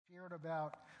shared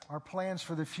about our plans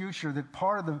for the future, that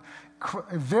part of the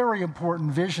very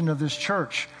important vision of this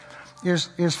church is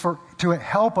to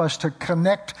help us to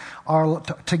connect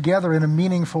together in a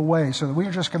meaningful way, so that we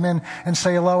just come in and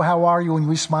say hello, how are you, and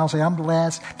we smile and say I'm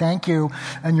blessed, thank you,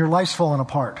 and your life's falling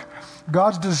apart.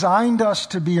 God's designed us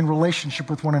to be in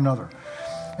relationship with one another.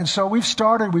 And so we've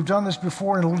done this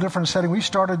before in a little different setting. We've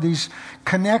started these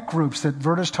connect groups that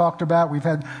Verta's talked about. We've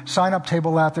had sign-up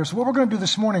table out there. So what we're going to do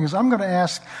this morning is I'm going to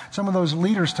ask some of those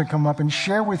leaders to come up and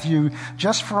share with you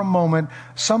just for a moment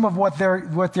some of what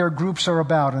their groups are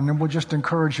about, and then we'll just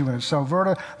encourage you in it. So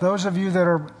Verta, those of you that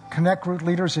are connect group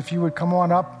leaders, if you would come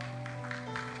on up.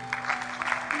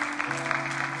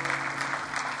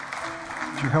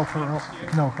 Would you help her?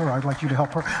 No, her. I'd like you to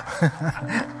help her.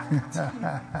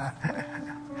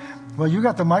 Well, you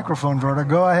got the microphone, Verta.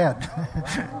 Go ahead.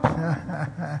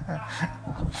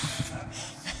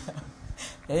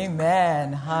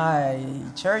 Amen. Hi,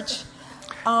 church.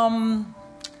 Gary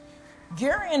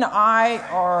and I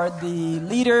are the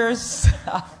leaders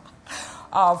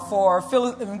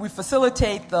we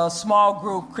facilitate the small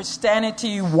group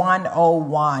Christianity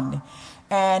 101.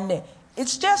 And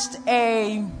it's just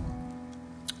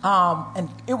and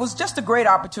it was just a great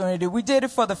opportunity. We did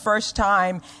it for the first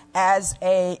time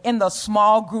in the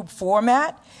small group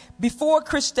format. Before,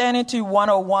 Christianity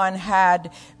 101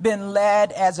 had been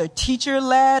led as a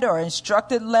teacher-led or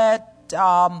instructor-led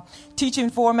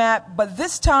teaching format. But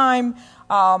this time,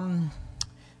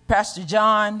 Pastor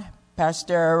John,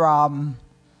 Pastor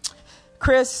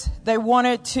Chris, they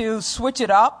wanted to switch it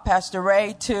up, Pastor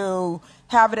Ray, to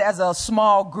have it as a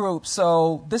small group.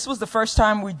 So this was the first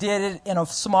time we did it in a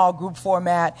small group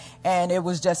format, and it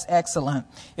was just excellent.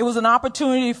 It was an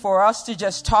opportunity for us to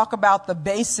just talk about the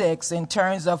basics in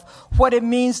terms of what it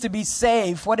means to be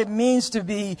saved, what it means to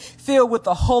be filled with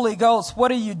the Holy Ghost. What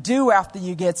do you do after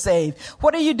you get saved?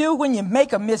 What do you do when you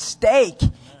make a mistake?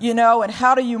 And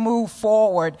how do you move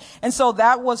forward? And so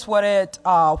that was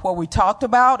what we talked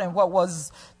about, and what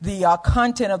was the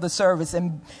content of the service.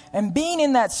 And being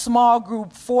in that small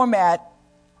group format,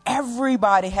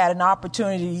 everybody had an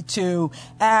opportunity to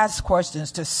ask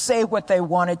questions, to say what they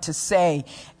wanted to say.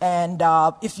 And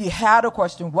if you had a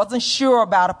question, wasn't sure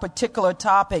about a particular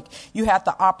topic, you had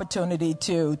the opportunity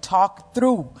to talk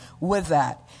through with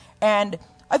that. And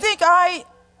I think I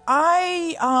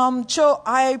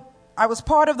was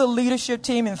part of the leadership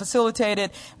team and facilitated.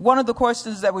 One of the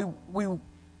questions that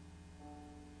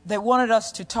they wanted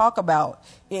us to talk about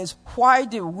is, why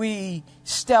did we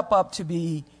step up to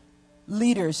be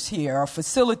leaders here or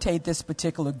facilitate this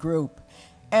particular group?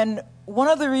 And one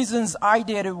of the reasons I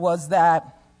did it was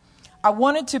that I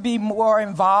wanted to be more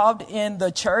involved in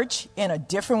the church in a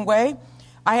different way.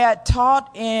 I had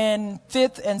taught in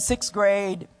 5th and 6th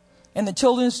grade in the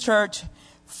children's church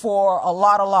for a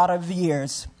lot of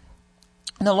years.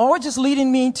 And the Lord just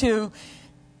leading me to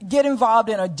get involved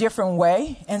in a different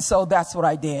way. And so that's what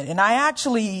I did. And I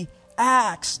actually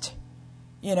asked,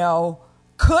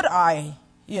 could I,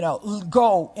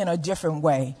 go in a different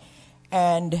way?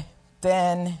 And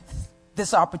then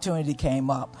this opportunity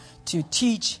came up to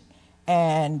teach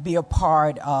and be a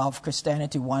part of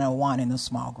Christianity 101 in the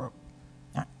small group.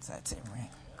 All right, so that's it, right?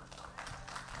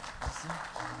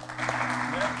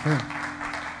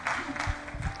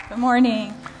 Good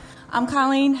morning. I'm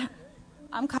Colleen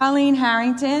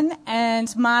Harrington,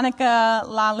 and Monica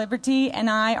La Liberty and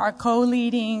I are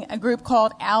co-leading a group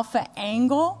called Alpha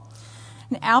Angle.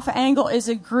 And Alpha Angle is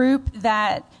a group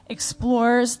that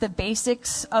explores the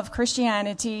basics of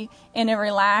Christianity in a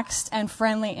relaxed and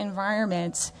friendly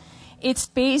environment. It's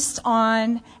based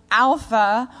on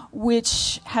Alpha,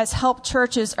 which has helped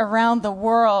churches around the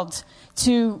world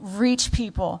to reach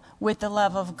people with the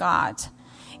love of God.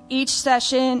 Each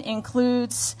session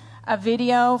includes a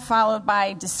video followed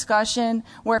by discussion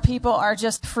where people are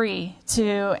just free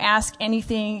to ask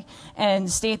anything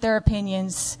and state their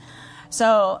opinions.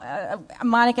 So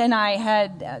Monica and I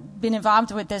had been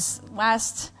involved with this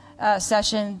last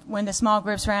session when the small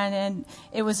groups ran, and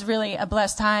it was really a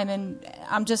blessed time, and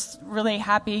I'm just really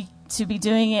happy to be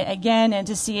doing it again and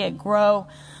to see it grow.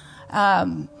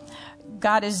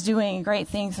 God is doing a great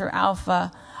thing through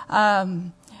Alpha.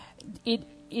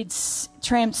 It's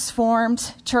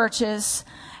transformed churches,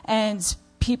 and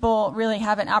people really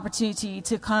have an opportunity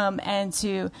to come and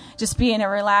to just be in a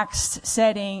relaxed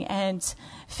setting and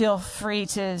feel free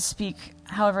to speak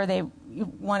however they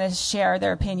want to share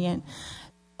their opinion.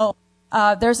 So,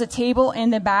 there's a table in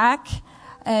the back,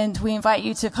 and we invite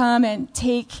you to come and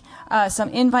take some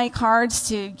invite cards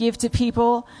to give to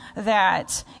people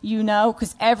that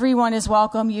because everyone is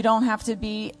welcome. You don't have to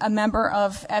be a member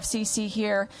of FCC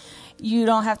here. You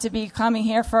don't have to be coming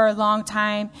here for a long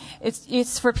time.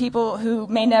 It's for people who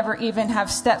may never even have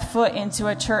stepped foot into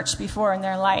a church before in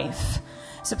their life.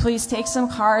 So please take some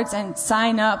cards and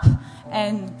sign up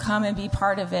and come and be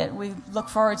part of it. We look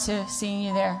forward to seeing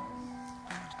you there.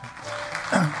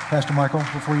 Pastor Michael,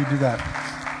 before you do that,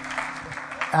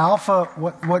 Alpha,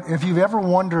 what if you've ever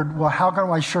wondered, well, how can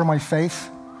I share my faith?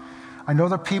 I know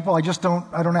the people, I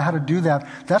don't know how to do that.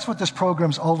 That's what this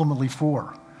program's ultimately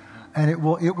for. And it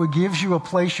will gives you a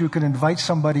place you can invite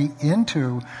somebody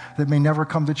into that may never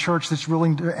come to church, that's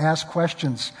willing to ask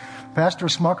questions. Pastor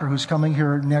Smucker, who's coming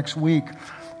here next week,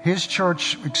 his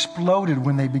church exploded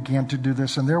when they began to do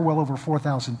this, and they're well over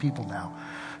 4,000 people now.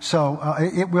 So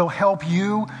it will help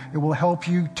you. It will help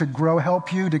you to grow,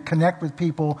 help you to connect with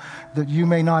people that you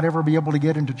may not ever be able to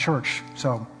get into church.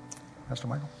 So, Pastor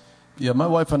Michael. Yeah, my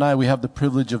wife and I, we have the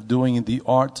privilege of doing the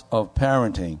art of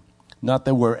parenting. Not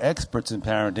that we're experts in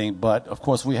parenting, but of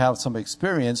course we have some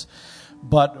experience.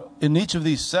 But in each of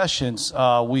these sessions,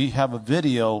 we have a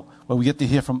video where we get to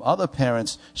hear from other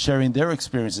parents sharing their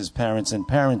experiences, parents in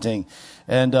parenting,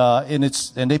 and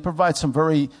they provide some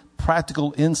very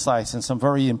practical insights and some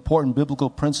very important biblical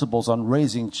principles on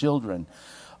raising children.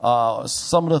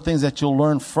 Some of the things that you'll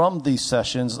learn from these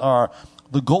sessions are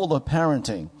the goal of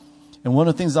parenting. And one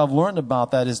of the things I've learned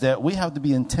about that is that we have to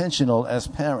be intentional as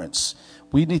parents.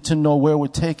 We need to know where we're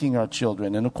taking our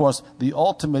children. And of course, the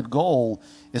ultimate goal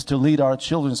is to lead our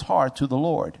children's heart to the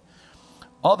Lord.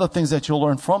 Other things that you'll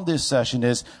learn from this session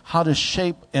is how to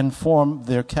shape and form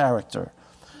their character,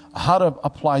 how to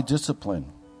apply discipline,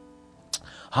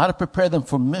 how to prepare them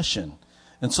for mission.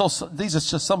 And so these are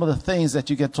just some of the things that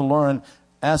you get to learn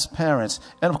as parents.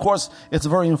 And of course, it's a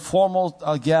very informal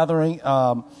gathering.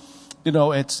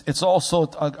 It's also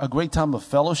a great time of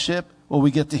fellowship where we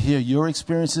get to hear your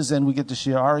experiences and we get to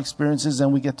share our experiences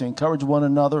and we get to encourage one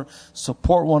another,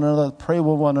 support one another, pray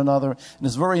with one another. And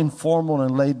it's very informal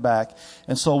and laid back.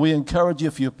 And so we encourage you,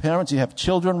 if you're parents, you have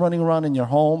children running around in your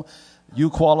home, you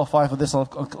qualify for this,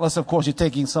 unless, of course, you're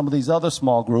taking some of these other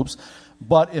small groups.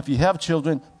 But if you have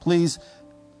children, please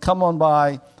come on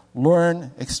by, learn,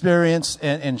 experience,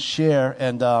 and share.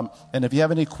 And if you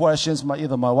have any questions,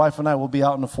 either my wife and I will be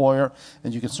out in the foyer,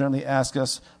 and you can certainly ask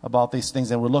us about these things.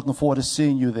 And we're looking forward to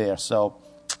seeing you there. So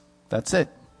that's it.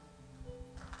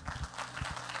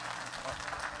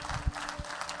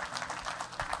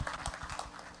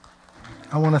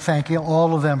 I want to thank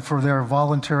all of them for their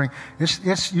volunteering.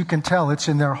 You can tell it's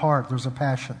in their heart. There's a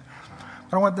passion.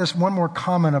 I want this one more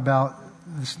comment about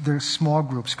their small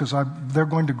groups, because they're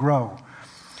going to grow.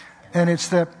 And it's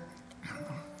that,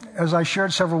 as I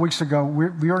shared several weeks ago,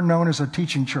 we are known as a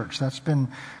teaching church. That's been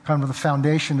kind of the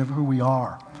foundation of who we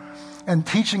are. And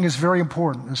teaching is very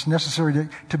important. It's necessary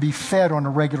to be fed on a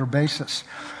regular basis.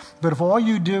 But if all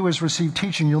you do is receive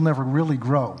teaching, you'll never really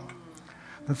grow.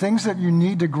 The things that you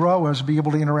need to grow is be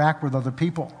able to interact with other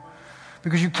people.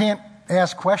 Because you can't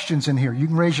ask questions in here. You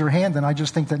can raise your hand, and I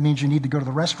just think that means you need to go to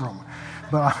the restroom.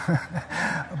 But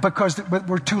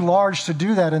we're too large to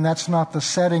do that, and that's not the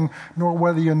setting nor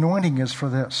where the anointing is for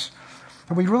this.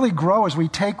 But we really grow as we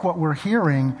take what we're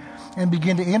hearing and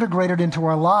begin to integrate it into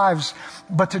our lives,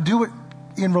 but to do it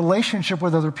in relationship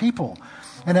with other people.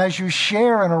 And as you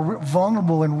share and are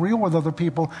vulnerable and real with other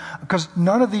people, because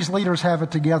none of these leaders have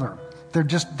it together.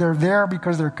 They're there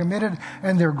because they're committed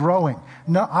and they're growing.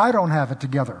 No, I don't have it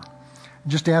together.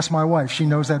 Just ask my wife. She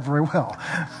knows that very well.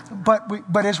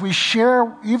 But as we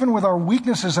share, even with our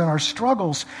weaknesses and our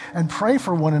struggles, and pray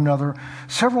for one another,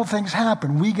 several things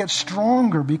happen. We get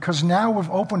stronger because now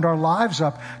we've opened our lives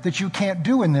up that you can't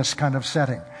do in this kind of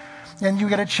setting. And you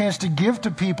get a chance to give to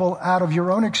people out of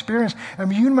your own experience. I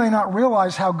mean, you may not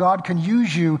realize how God can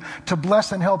use you to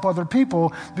bless and help other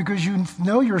people because you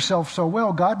know yourself so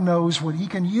well. God knows what He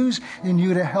can use in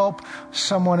you to help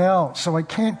someone else. So I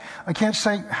can't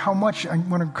say how much I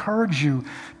want to encourage you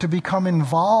to become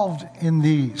involved in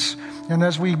these. And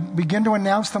as we begin to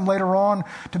announce them later on,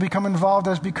 to become involved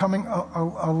as becoming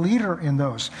a leader in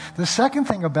those. The second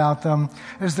thing about them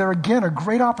is they're, again, a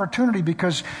great opportunity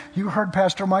because you heard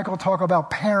Pastor Michael talk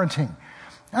about parenting.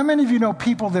 How many of you know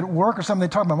people that work or something,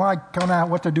 they talk about, well, I don't know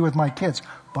what to do with my kids.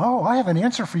 Oh, I have an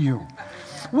answer for you.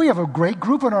 We have a great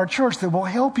group in our church that will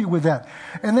help you with that.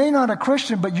 And they're not a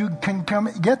Christian, but you can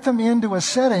get them into a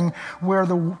setting where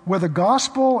the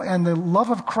gospel and the love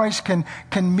of Christ can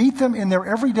meet them in their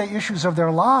everyday issues of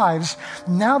their lives.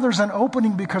 Now there's an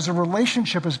opening because a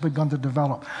relationship has begun to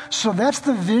develop. So that's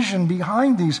the vision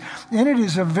behind these. And it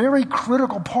is a very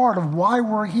critical part of why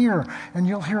we're here. And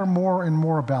you'll hear more and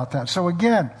more about that. So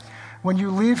again, When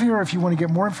you leave here, if you want to get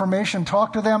more information,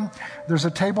 talk to them. There's a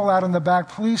table out in the back.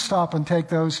 Please stop and take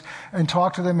those and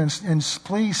talk to them, and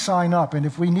please sign up. And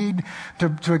if we need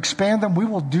to expand them, we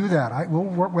will do that.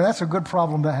 That's a good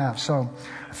problem to have. So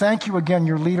thank you again,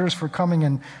 your leaders, for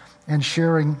coming and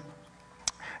sharing.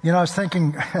 You know, I was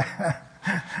thinking,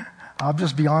 I'll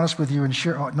just be honest with you and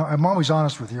share. No, I'm always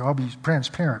honest with you. I'll be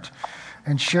transparent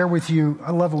and share with you. I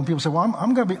love it when people say, well,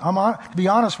 to be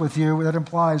honest with you. That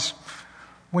implies,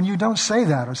 when you don't say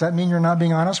that, does that mean you're not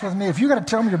being honest with me? If you got to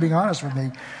tell me you're being honest with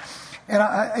me,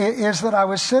 and is that I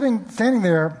was standing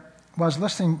there while I was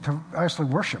listening to actually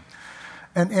worship,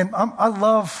 and I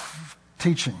love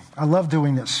teaching. I love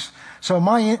doing this. So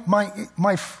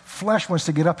my flesh wants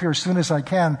to get up here as soon as I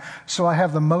can, so I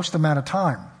have the most amount of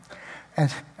time.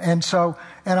 And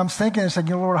I'm thinking, it's like,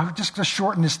 you know, Lord, just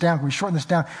shorten this down. Can we shorten this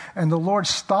down? And the Lord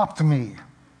stopped me.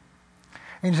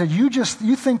 And he said,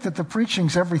 you think that the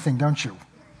preaching's everything, don't you?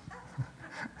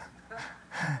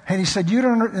 And he said, you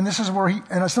don't, and this is where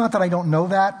and it's not that I don't know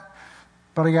that,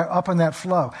 but I got up in that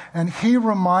flow. And he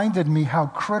reminded me how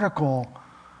critical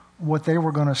what they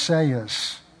were going to say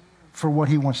is for what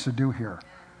he wants to do here.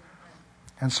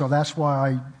 And so that's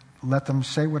why I let them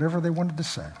say whatever they wanted to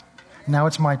say. Now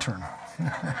it's my turn.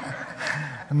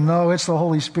 No, it's the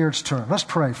Holy Spirit's turn. Let's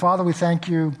pray. Father, we thank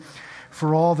you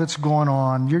for all that's going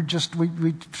on. We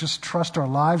just trust our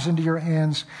lives into your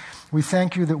hands. We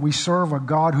thank you that we serve a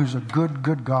God who's a good,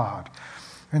 good God.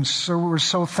 And so we're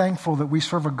so thankful that we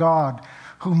serve a God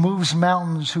who moves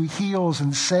mountains, who heals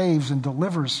and saves and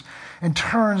delivers and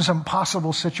turns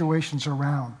impossible situations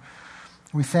around.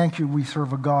 We thank you we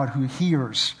serve a God who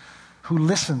hears, who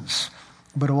listens,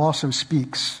 but who also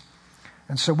speaks.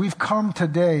 And so we've come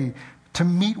today to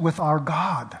meet with our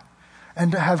God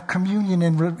and to have communion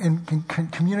and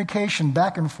communication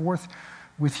back and forth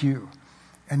with you.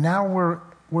 And now we're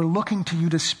looking to you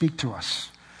to speak to us.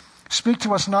 Speak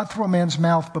to us not through a man's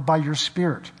mouth, but by your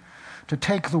Spirit, to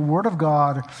take the Word of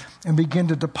God and begin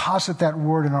to deposit that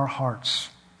Word in our hearts.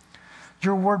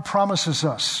 Your Word promises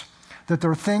us that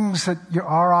there are things that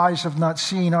our eyes have not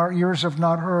seen, our ears have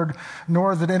not heard,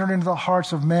 nor that entered into the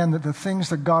hearts of men, that the things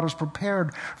that God has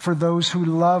prepared for those who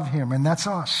love him, and that's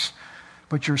us.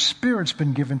 But your Spirit's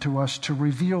been given to us to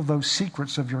reveal those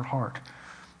secrets of your heart.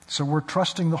 So we're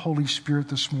trusting the Holy Spirit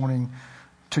this morning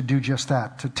to do just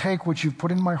that, to take what you've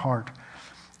put in my heart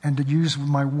and to use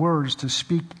my words to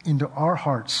speak into our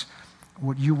hearts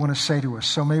what you want to say to us.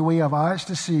 So may we have eyes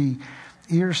to see,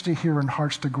 ears to hear, and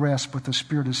hearts to grasp what the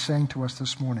Spirit is saying to us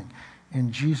this morning.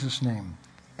 In Jesus' name,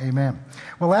 amen.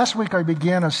 Well, last week I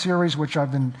began a series which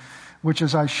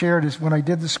as I shared, is when I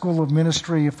did the School of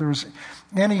Ministry, if there was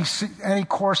any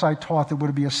course I taught that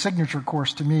would be a signature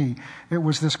course to me, it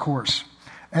was this course.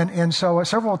 And so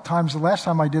several times, the last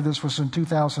time I did this was in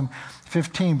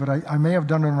 2015, but I may have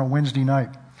done it on a Wednesday night.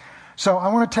 So I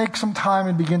want to take some time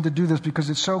and begin to do this because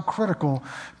it's so critical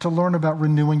to learn about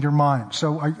renewing your mind.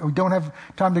 So I don't have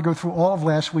time to go through all of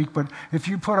last week, but if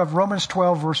you put up Romans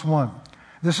 12, verse 1,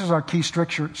 this is our key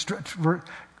scripture,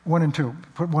 1 and 2.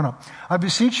 Put one up. I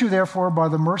beseech you, therefore, by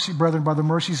the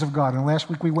mercies of God. And last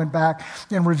week we went back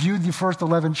and reviewed the first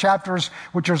 11 chapters,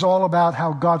 which is all about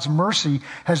how God's mercy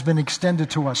has been extended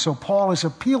to us. So Paul is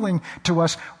appealing to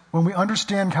us when we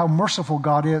understand how merciful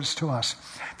God is to us,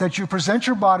 that you present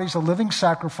your bodies a living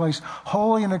sacrifice,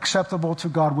 holy and acceptable to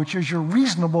God, which is your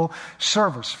reasonable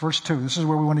service. Verse 2, this is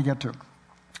where we want to get to.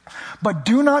 But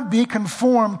do not be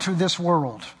conformed to this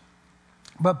world,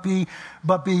 but be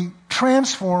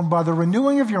transformed by the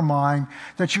renewing of your mind,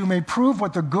 that you may prove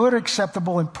what the good,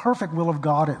 acceptable, and perfect will of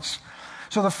God is.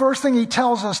 So the first thing he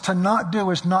tells us to not do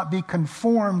is not be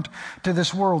conformed to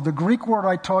this world. The Greek word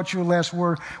I taught you last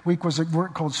week was a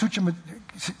word called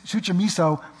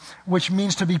suchamiso, which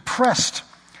means to be pressed.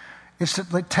 It's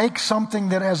to take something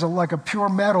that has like a pure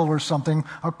metal or something,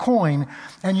 a coin,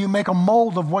 and you make a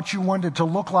mold of what you want it to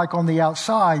look like on the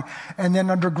outside. And then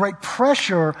under great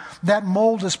pressure, that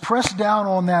mold is pressed down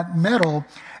on that metal.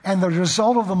 And the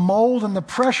result of the mold and the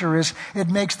pressure is it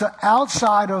makes the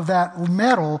outside of that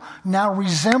metal now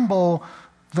resemble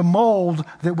the mold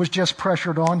that was just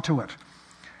pressured onto it.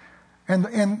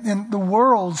 And the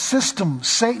world system,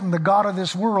 Satan, the god of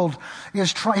this world,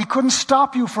 he couldn't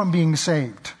stop you from being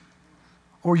saved,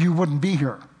 or you wouldn't be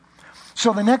here.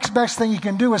 So the next best thing he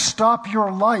can do is stop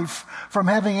your life from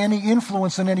having any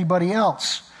influence on anybody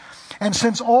else. And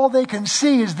since all they can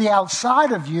see is the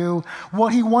outside of you,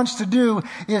 what he wants to do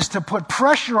is to put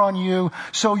pressure on you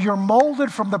so you're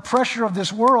molded from the pressure of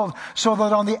this world, so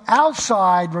that on the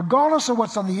outside, regardless of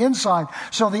what's on the inside,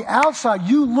 so the outside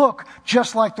you look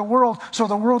just like the world, so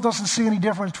the world doesn't see any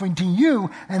difference between you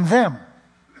and them.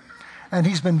 And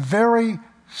he's been very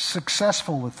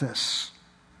successful with this.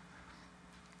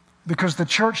 Because the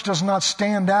church does not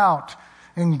stand out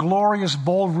in glorious,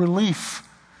 bold relief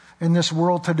in this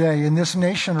world today, in this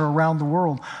nation or around the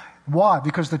world. Why?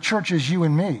 Because the church is you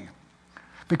and me.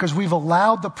 Because we've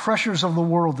allowed the pressures of the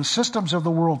world, the systems of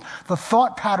the world, the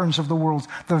thought patterns of the world,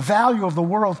 the value of the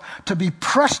world to be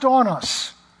pressed on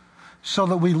us so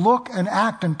that we look and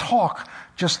act and talk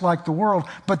just like the world.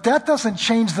 But that doesn't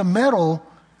change the metal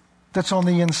that's on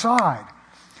the inside.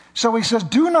 So he says,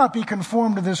 do not be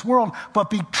conformed to this world, but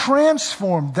be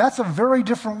transformed. That's a very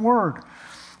different word.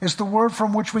 It's the word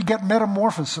from which we get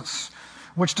metamorphosis,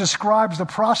 which describes the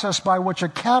process by which a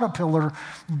caterpillar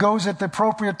goes at the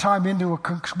appropriate time into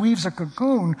weaves a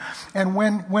cocoon, and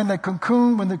when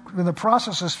the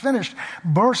process is finished,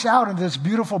 bursts out into this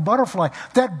beautiful butterfly.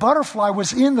 That butterfly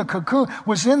was in the cocoon,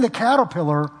 was in the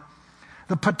caterpillar.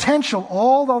 The potential,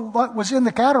 all that was in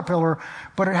the caterpillar,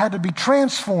 but it had to be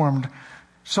transformed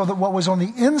so that what was on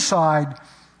the inside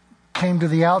came to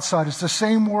the outside. It's the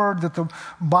same word that the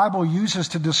Bible uses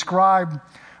to describe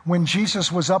when Jesus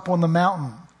was up on the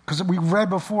mountain. Because we read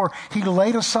before, he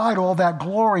laid aside all that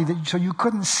glory so you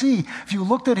couldn't see. If you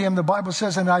looked at him, the Bible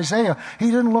says in Isaiah, he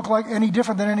didn't look like any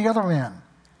different than any other man.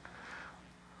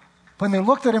 When they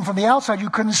looked at him from the outside, you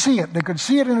couldn't see it. They could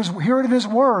see it hear it in his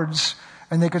words,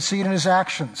 and they could see it in his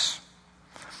actions.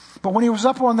 But when he was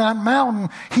up on that mountain,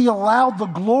 he allowed the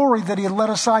glory that he had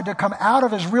let aside to come out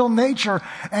of his real nature,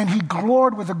 and he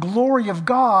gloried with the glory of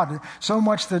God, so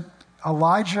much that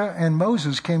Elijah and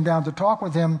Moses came down to talk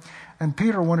with him, and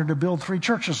Peter wanted to build 3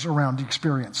 churches around the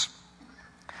experience.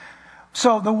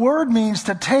 So the word means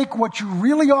to take what you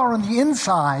really are on the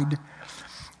inside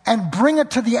and bring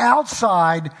it to the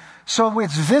outside so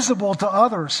it's visible to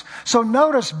others. So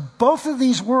notice both of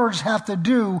these words have to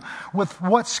do with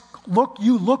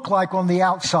you look like on the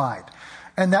outside.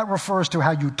 And that refers to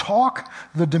how you talk,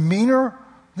 the demeanor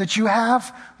that you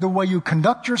have, the way you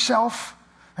conduct yourself,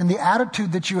 and the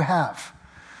attitude that you have.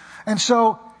 And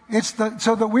so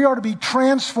so that we are to be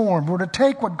transformed. We're to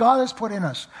take what God has put in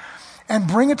us and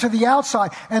bring it to the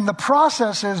outside. And the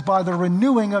process is by the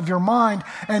renewing of your mind.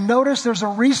 And notice there's a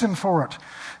reason for it.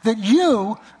 That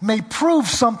you may prove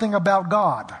something about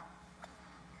God.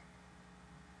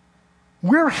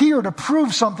 We're here to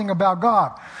prove something about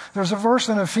God. There's a verse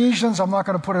in Ephesians, I'm not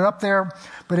going to put it up there,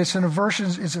 but it's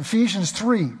Ephesians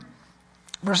 3,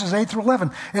 verses 8 through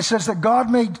 11. It says that God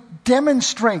may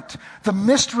demonstrate the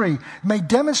mystery, may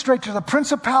demonstrate to the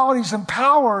principalities and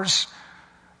powers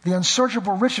the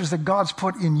unsearchable riches that God's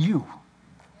put in you.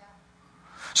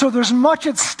 So there's much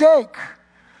at stake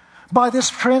by this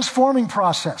transforming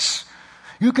process.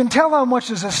 You can tell how much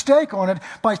is at stake on it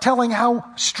by telling how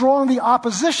strong the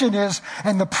opposition is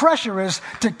and the pressure is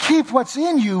to keep what's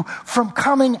in you from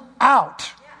coming out.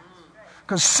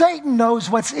 Because Satan knows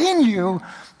what's in you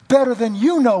better than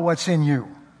you know what's in you.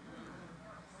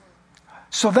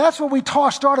 So that's what we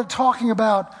started talking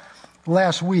about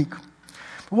last week.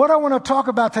 What I want to talk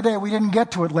about today, we didn't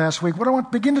get to it last week. What I want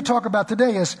to begin to talk about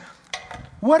today is,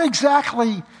 what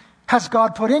exactly has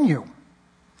God put in you?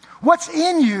 What's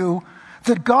in you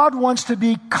that God wants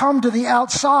to come to the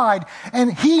outside,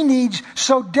 and he needs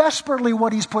so desperately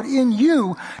what he's put in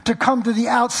you to come to the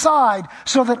outside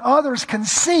so that others can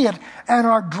see it and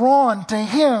are drawn to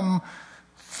him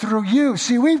through you.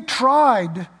 See, we've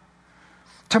tried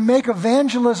to make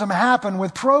evangelism happen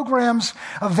with programs.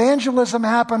 Evangelism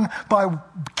happen by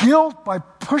guilt, by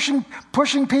pushing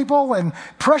people and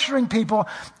pressuring people,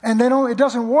 and it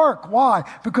doesn't work. Why?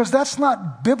 Because that's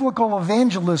not biblical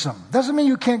evangelism. Doesn't mean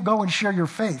you can't go and share your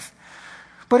faith,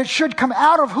 but it should come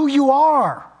out of who you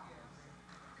are.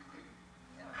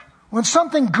 When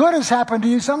something good has happened to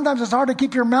you, sometimes it's hard to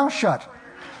keep your mouth shut.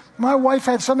 My wife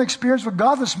had some experience with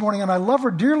God this morning, and I love her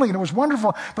dearly, and it was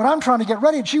wonderful, but I'm trying to get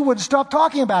ready, and she wouldn't stop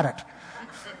talking about it.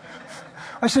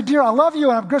 I said, dear, I love you,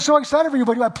 and I'm so excited for you,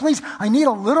 but please, I need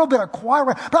a little bit of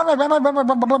quiet.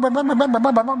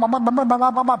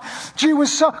 She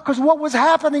was because what was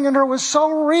happening in her was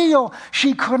so real,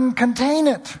 she couldn't contain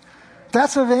it.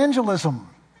 That's evangelism,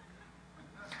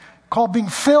 called being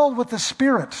filled with the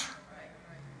Spirit.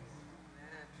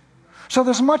 So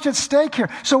there's much at stake here.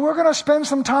 So we're going to spend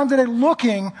some time today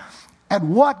looking at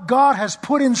what God has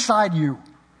put inside you.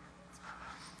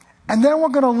 And then we're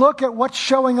going to look at what's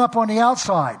showing up on the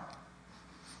outside.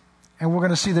 And we're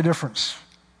going to see the difference.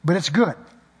 But it's good.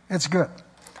 It's good.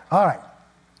 All right.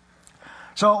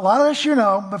 So a lot of this you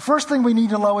know. The first thing we need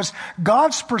to know is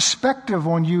God's perspective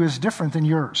on you is different than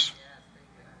yours.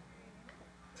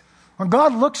 When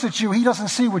God looks at you, he doesn't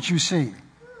see what you see.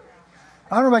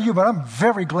 I don't know about you, but I'm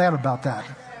very glad about that.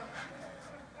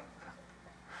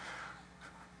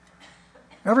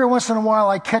 Every once in a while,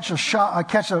 I catch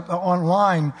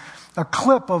online a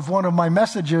clip of one of my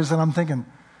messages, and I'm thinking,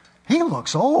 he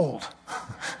looks old.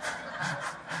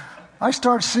 I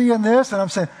start seeing this, and I'm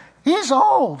saying, he's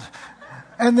old.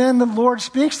 And then the Lord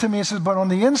speaks to me and says, but on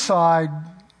the inside,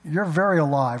 you're very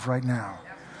alive right now.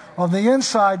 On the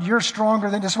inside, you're stronger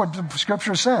than, this is what the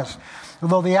Scripture says.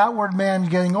 Although the outward man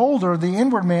getting older, the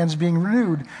inward man's being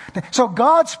renewed. So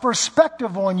God's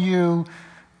perspective on you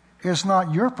is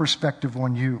not your perspective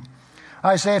on you.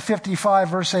 Isaiah 55,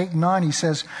 verse 8 and 9, he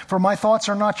says, for my thoughts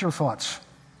are not your thoughts.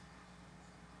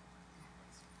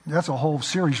 That's a whole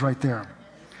series right there.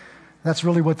 That's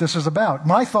really what this is about.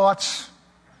 My thoughts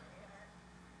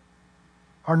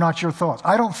are not your thoughts.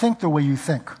 I don't think the way you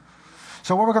think.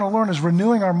 So what we're going to learn is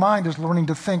renewing our mind is learning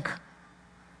to think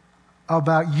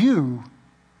about you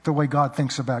the way God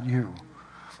thinks about you.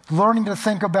 Learning to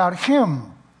think about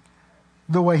Him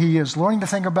the way He is. Learning to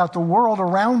think about the world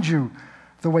around you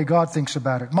the way God thinks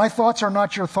about it. My thoughts are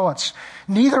not your thoughts.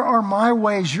 Neither are my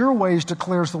ways your ways,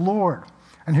 declares the Lord.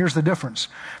 And here's the difference.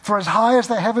 For as high as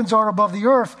the heavens are above the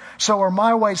earth, so are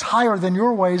my ways higher than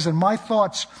your ways, and my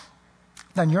thoughts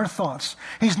than your thoughts.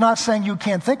 He's not saying you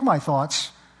can't think my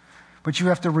thoughts, but you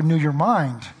have to renew your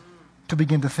mind to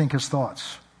begin to think His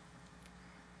thoughts.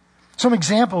 Some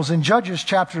examples in Judges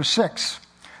chapter 6.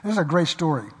 This is a great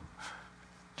story.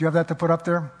 Do you have that to put up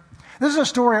there? This is a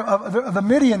story of the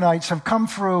Midianites have come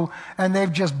through and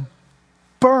they've just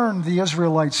burned the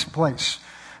Israelites' place.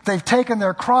 They've taken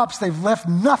their crops, they've left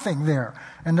nothing there.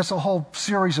 And there's a whole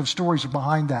series of stories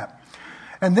behind that.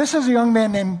 And this is a young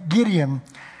man named Gideon.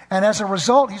 And as a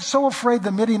result, he's so afraid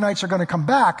the Midianites are going to come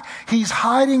back, he's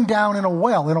hiding down in a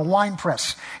well, in a wine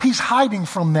press. He's hiding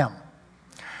from them.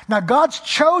 Now, God's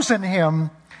chosen him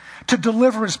to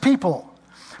deliver His people.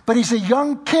 But he's a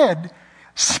young kid,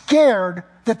 scared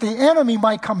that the enemy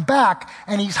might come back,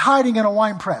 and he's hiding in a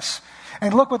wine press.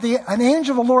 And look what an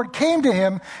angel of the Lord came to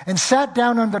him and sat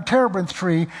down under the terebinth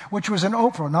tree, which was an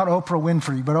Oprah, not Oprah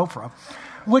Winfrey, but Oprah,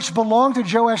 which belonged to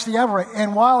Joash the Arabite.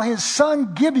 And while his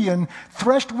son Gibeon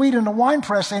threshed wheat in the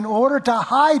winepress in order to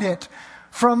hide it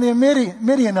from the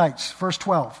Midianites, verse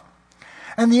 12.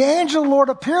 And the angel of the Lord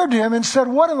appeared to him and said,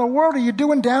 what in the world are you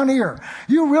doing down here?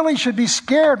 You really should be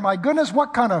scared. My goodness,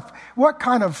 what kind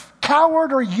of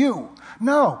coward are you?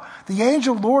 No, the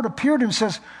angel of the Lord appeared to him and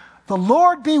says, the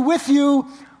Lord be with you,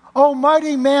 O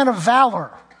mighty man of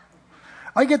valor.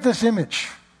 I get this image.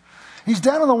 He's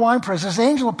down in the winepress. This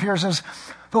angel appears and says,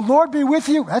 the Lord be with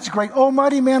you. That's great. Oh,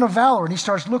 mighty man of valor. And he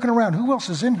starts looking around. Who else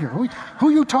is in here? Who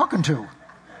are you talking to?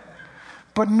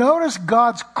 But notice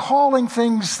God's calling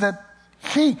things that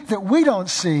we don't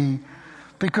see,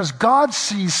 because God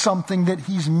sees something that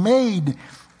He's made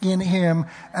in him,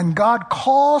 and God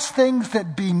calls things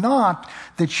that be not,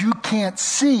 that you can't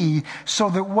see, so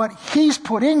that what He's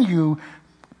put in you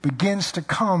begins to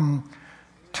come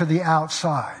to the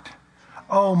outside.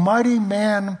 Oh mighty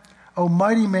man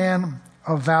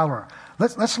of valor.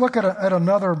 Let's look at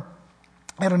another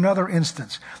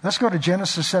instance. Let's go to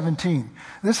Genesis 17.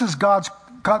 This is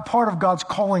part of God's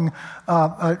calling.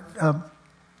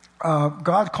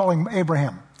 God calling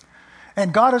Abraham.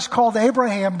 And God has called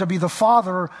Abraham to be the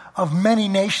father of many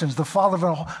nations, the father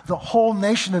of the whole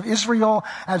nation of Israel,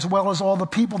 as well as all the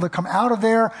people that come out of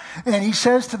there. And He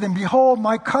says to them, behold,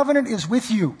 my covenant is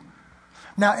with you.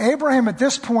 Now, Abraham at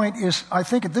this point he's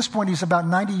about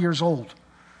 90 years old.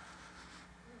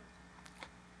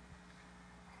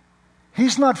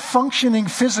 He's not functioning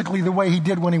physically the way he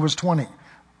did when he was 20.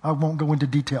 I won't go into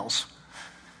details.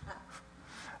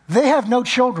 They have no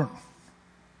children.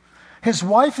 His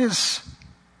wife is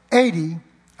 80,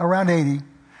 around 80.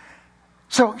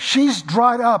 So she's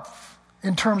dried up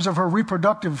in terms of her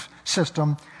reproductive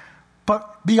system.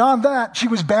 But beyond that, she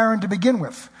was barren to begin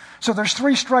with. So there's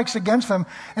 3 strikes against them.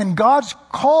 And God's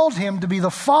called him to be the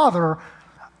father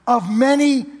of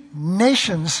many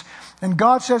nations. And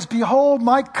God says, behold,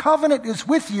 my covenant is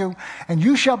with you, and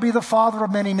you shall be the father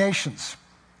of many nations.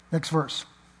 Next verse.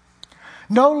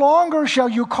 No longer shall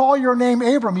you call your name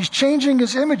Abram. He's changing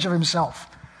his image of himself.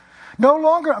 No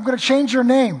longer, I'm going to change your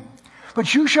name.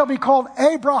 But you shall be called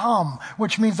Abraham,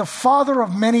 which means the father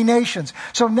of many nations.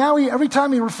 So now every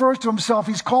time he refers to himself,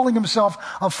 he's calling himself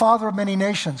a father of many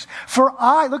nations. For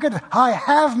I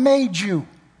have made you.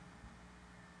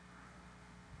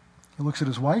 He looks at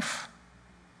his wife,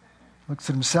 looks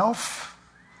at himself.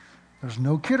 There's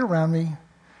no kid around me.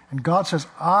 And God says,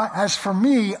 as for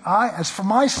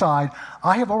my side,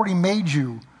 I have already made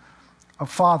you a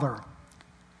father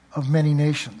of many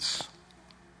nations.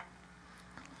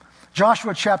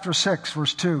 Joshua chapter 6,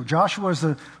 verse 2.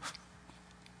 Joshua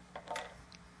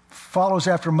follows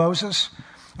after Moses.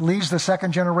 leads the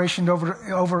second generation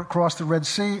over across the Red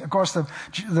Sea, across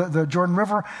the Jordan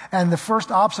River, and the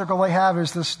first obstacle they have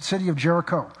is the city of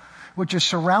Jericho, which is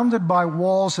surrounded by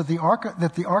walls that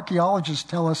the archaeologists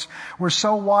tell us were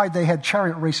so wide they had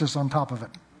chariot races on top of it.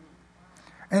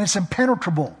 And it's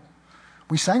impenetrable.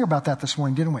 We sang about that this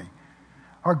morning, didn't we?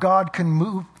 Our God can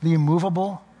move the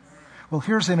immovable. Well,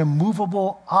 here's an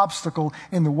immovable obstacle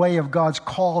in the way of God's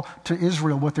call to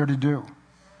Israel, what they're to do.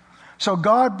 So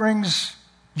God brings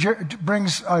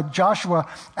Joshua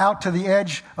out to the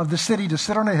edge of the city to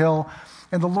sit on a hill,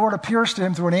 and the Lord appears to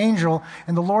him through an angel,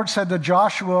 and the Lord said to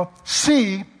Joshua,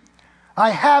 "See,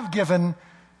 I have given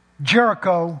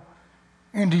Jericho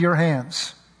into your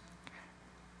hands,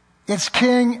 its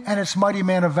king and its mighty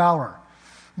man of valor."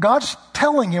 God's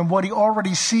telling him what he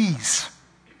already sees.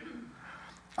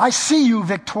 I see you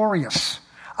victorious.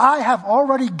 I have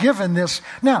already given this.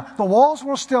 Now, the walls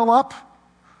were still up.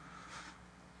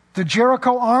 The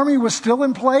Jericho army was still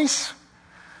in place.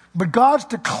 But God's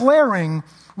declaring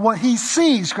what he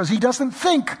sees, because he doesn't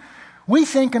think. We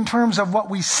think in terms of what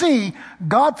we see.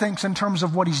 God thinks in terms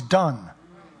of what he's done.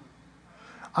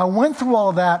 I went through all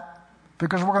of that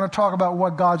because we're going to talk about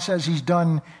what God says he's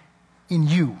done in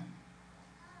you.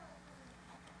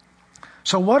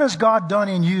 So what has God done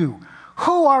in you?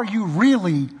 Who are you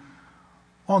really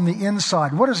on the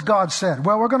inside? What has God said?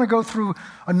 Well, we're going to go through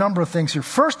a number of things here.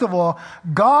 First of all,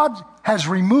 God has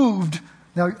removed,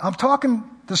 now I'm talking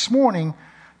this morning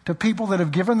to people that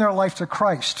have given their life to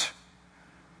Christ,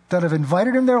 that have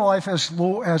invited him in their life as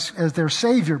their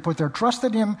Savior, put their trust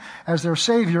in him as their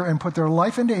Savior, and put their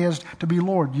life into his to be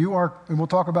Lord. You are, and we'll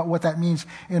talk about what that means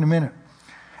in a minute.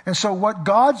 And so what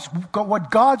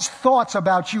God's thoughts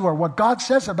about you are, what God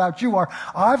says about you are,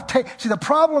 see, the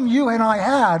problem you and I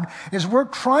had is we're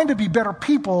trying to be better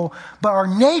people, but our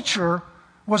nature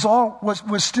was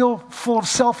still full of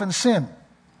self and sin.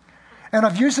 And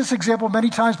I've used this example many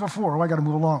times before. Oh, I got to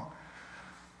move along.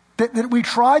 That we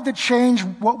tried to change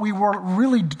what we were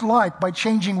really like by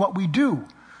changing what we do.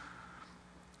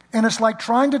 And it's like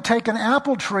trying to take an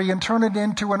apple tree and turn it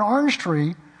into an orange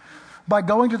tree by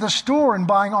going to the store and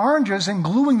buying oranges and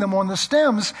gluing them on the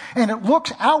stems, and it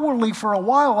looks outwardly for a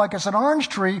while like it's an orange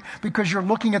tree because you're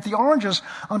looking at the oranges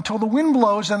until the wind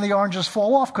blows and the oranges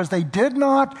fall off because they did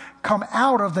not come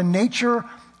out of the nature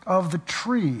of the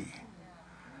tree.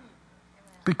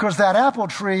 Because that apple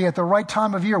tree at the right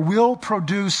time of year will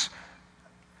produce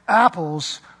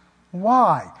apples.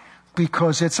 Why?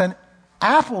 Because it's an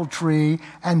apple tree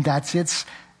and that's its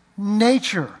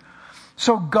nature.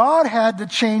 So God had to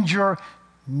change your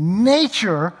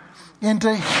nature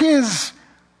into his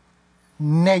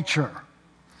nature.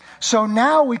 So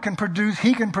now he can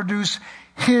produce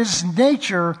his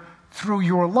nature through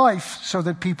your life so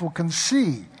that people can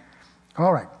see.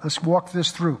 All right, let's walk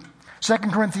this through.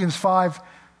 2 Corinthians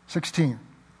 5:16.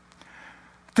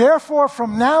 Therefore,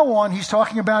 from now on, he's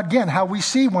talking about, again, how we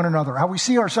see one another, how we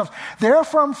see ourselves.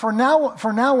 Therefore, from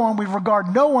now on, we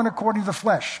regard no one according to the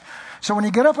flesh. So when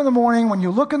you get up in the morning, when you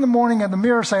look in the morning in the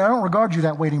mirror, say, I don't regard you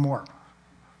that way anymore.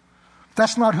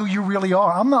 That's not who you really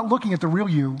are. I'm not looking at the real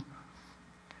you.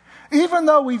 Even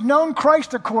though we've known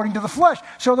Christ according to the flesh.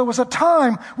 So there was a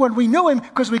time when we knew him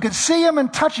because we could see him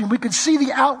and touch him. We could see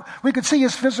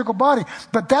his physical body.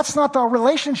 But that's not the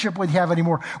relationship we have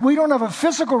anymore. We don't have a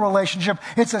physical relationship.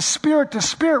 It's a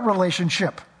spirit-to-spirit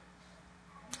relationship.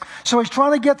 So he's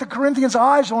trying to get the Corinthians'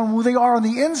 eyes on who they are on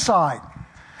the inside.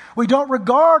 We don't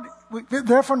regard,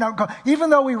 therefore, now, even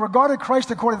though we regarded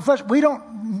Christ according to the flesh, we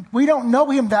don't know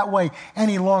him that way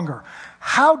any longer.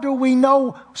 How do we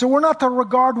know? So we're not to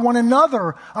regard one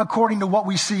another according to what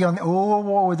we see on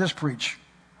what would this preach?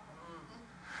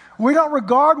 We don't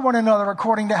regard one another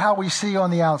according to how we see on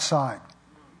the outside.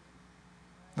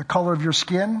 The color of your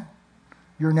skin,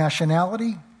 your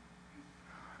nationality.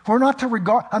 We're not to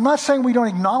regard, I'm not saying we don't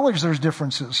acknowledge there's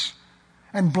differences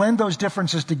and blend those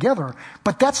differences together,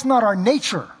 but that's not our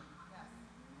nature.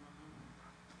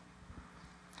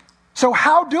 So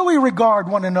how do we regard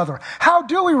one another? How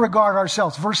do we regard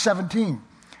ourselves? Verse 17.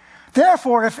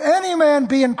 Therefore, if any man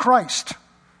be in Christ,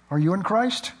 are you in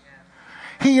Christ?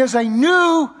 He is a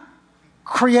new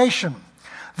creation.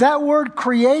 That word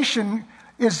creation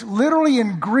is literally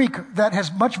in Greek that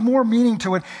has much more meaning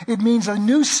to it. It means a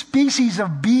new species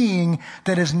of being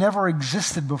that has never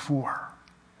existed before.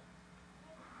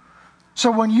 So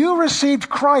when you received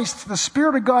Christ, the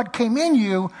Spirit of God came in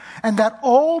you, and that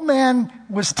old man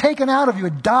was taken out of you.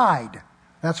 It died.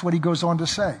 That's what he goes on to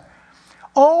say.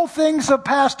 All things have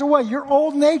passed away. Your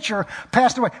old nature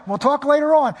passed away. We'll talk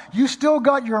later on. You still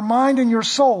got your mind and your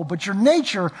soul, but your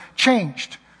nature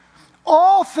changed.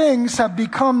 All things have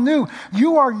become new.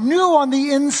 You are new on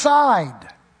the inside.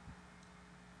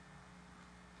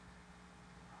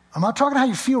 I'm not talking how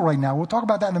you feel right now. We'll talk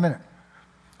about that in a minute.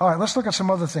 All right, let's look at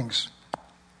some other things.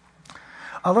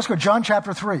 Let's go John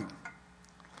chapter 3.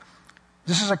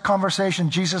 This is a conversation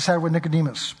Jesus had with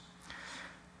Nicodemus.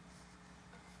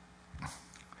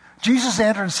 Jesus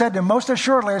answered and said to him, most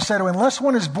assuredly I say to him, unless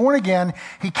one is born again,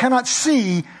 he cannot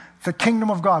see the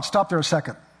kingdom of God. Stop there a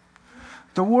second.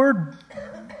 The word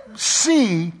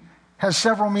see has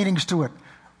several meanings to it.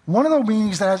 One of the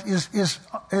meanings that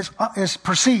is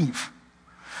perceive.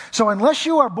 So unless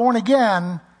you are born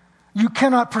again, you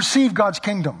cannot perceive God's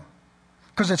kingdom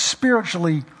because it's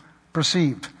spiritually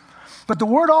perceived. But the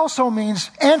word also means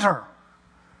enter.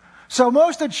 So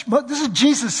this is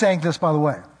Jesus saying this, by the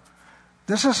way.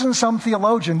 This isn't some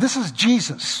theologian. This is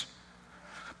Jesus.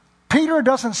 Peter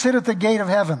doesn't sit at the gate of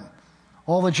heaven.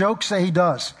 All the jokes say he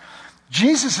does.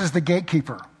 Jesus is the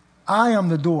gatekeeper. I am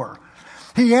the door.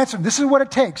 He answered, this is what it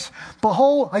takes.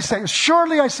 Behold, I say,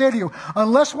 surely I say to you,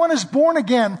 unless one is born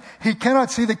again, he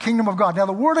cannot see the kingdom of God. Now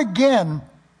the word again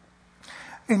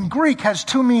in Greek has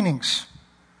two meanings.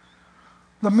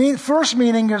 The first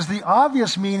meaning is the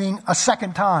obvious meaning, a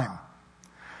second time.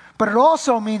 But it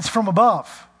also means from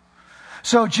above.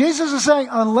 So Jesus is saying,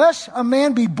 unless a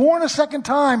man be born a second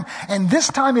time, and this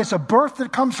time it's a birth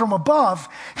that comes from above,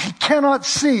 he cannot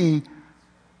see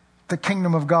the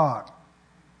kingdom of God.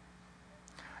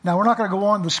 Now, we're not going to go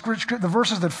on the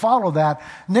verses that follow that.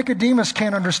 Nicodemus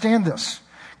can't understand this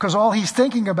because all he's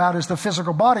thinking about is the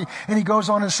physical body. And he goes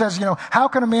on and says, how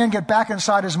can a man get back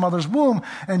inside his mother's womb?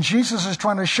 And Jesus is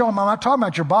trying to show him, I'm not talking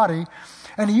about your body.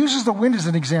 And he uses the wind as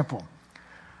an example.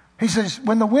 He says,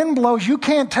 when the wind blows, you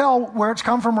can't tell where it's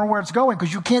come from or where it's going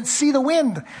because you can't see the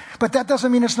wind. But that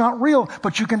doesn't mean it's not real.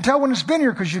 But you can tell when it's been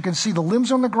here because you can see the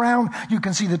limbs on the ground. You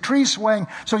can see the trees swaying.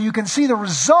 So you can see the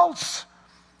results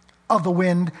of the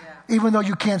wind, even though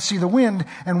you can't see the wind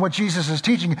and what Jesus is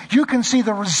teaching. You can see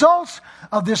the results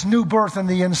of this new birth in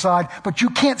the inside, but you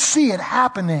can't see it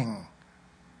happening.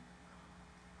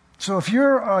 So if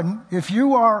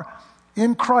you are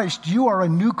in Christ, you are a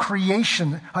new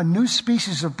creation, a new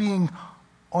species of being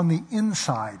on the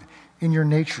inside in your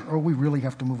nature. Or we really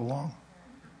have to move along.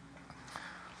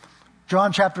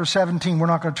 John chapter 17, we're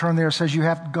not going to turn there. It says you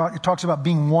have God. It talks about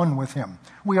being one with Him.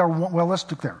 We are one. Well, let's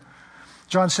look there.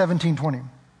 John 17:20.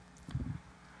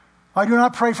 I do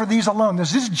not pray for these alone.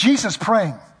 This is Jesus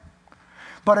praying.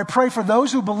 But I pray for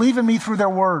those who believe in me through their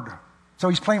word. So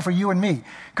he's praying for you and me.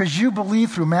 Because you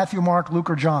believe through Matthew, Mark, Luke,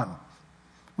 or John.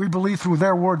 We believe through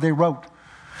their word they wrote.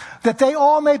 That they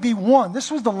all may be one. This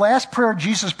was the last prayer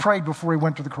Jesus prayed before he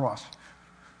went to the cross.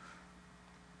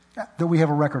 That we have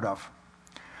a record of.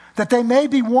 That they may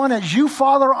be one as you,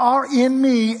 Father, are in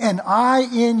me and I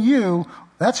in you.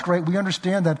 That's great. We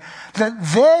understand that. That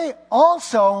they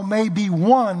also may be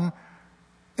one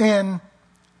in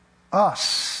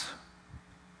us.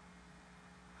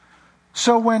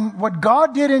 So what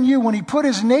God did in you, when he put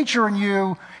his nature in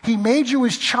you, he made you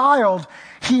his child.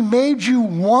 He made you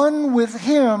one with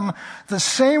him the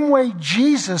same way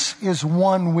Jesus is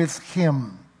one with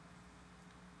him.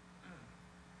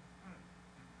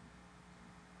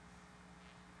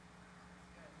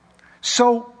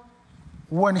 So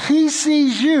when he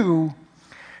sees you,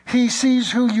 he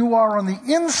sees who you are on the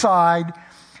inside,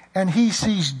 and he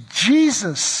sees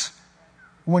Jesus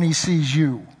when he sees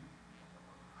you.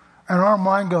 And our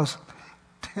mind goes,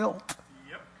 tilt.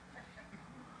 Yep.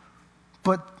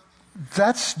 But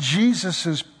that's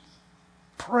Jesus'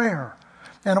 prayer.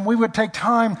 And we would take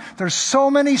time. There's so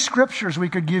many scriptures we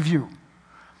could give you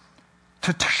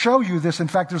to show you this. In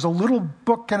fact, there's a little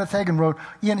book Kenneth Hagin wrote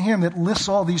in him that lists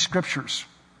all these scriptures.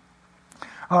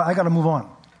 I got to move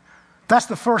on. That's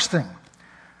the first thing.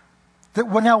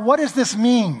 Now, what does this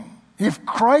mean? If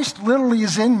Christ literally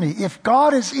is in me, if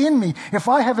God is in me, if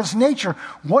I have his nature,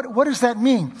 what does that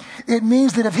mean? It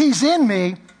means that if he's in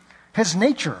me, his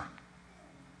nature,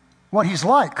 what he's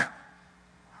like,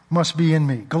 must be in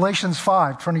me. Galatians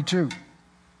 5:22.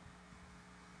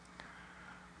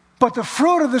 But the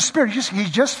fruit of the Spirit, he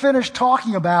just finished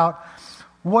talking about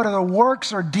what are the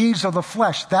works or deeds of the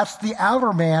flesh. That's the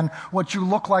outer man, what you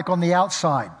look like on the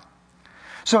outside.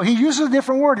 So he uses a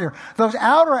different word here. Those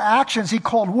outer actions he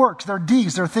called works. They're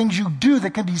deeds. They're things you do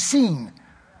that can be seen.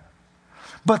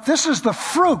 But this is the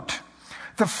fruit.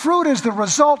 The fruit is the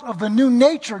result of the new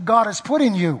nature God has put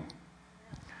in you.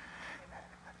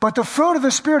 But the fruit of the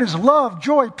Spirit is love,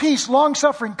 joy, peace,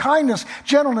 long-suffering, kindness,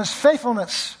 gentleness,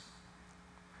 faithfulness.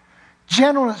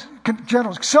 Gentleness,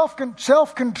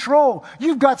 self-control.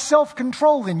 You've got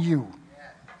self-control in you.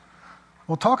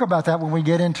 We'll talk about that when we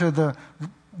get into the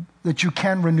that you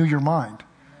can renew your mind.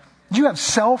 You have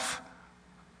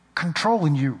self-control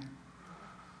in you.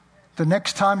 The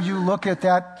next time you look at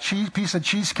that piece of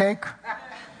cheesecake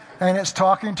and it's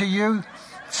talking to you,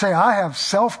 say, I have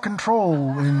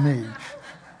self-control in me.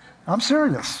 I'm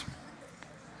serious.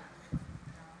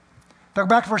 Now,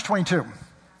 back to verse 22.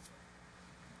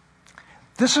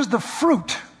 This is the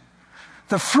fruit.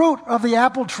 The fruit of the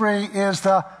apple tree is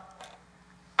the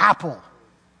apple.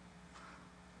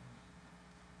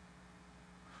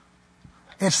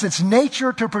 It's its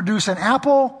nature to produce an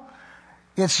apple.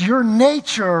 It's your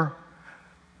nature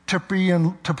to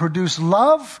produce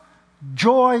love,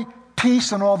 joy,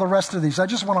 peace, and all the rest of these. I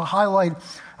just want to highlight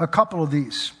a couple of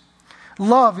these.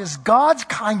 Love is God's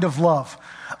kind of love,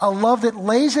 a love that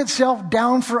lays itself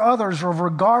down for others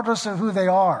regardless of who they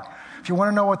are. If you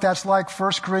want to know what that's like,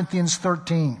 1 Corinthians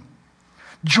 13.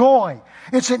 Joy.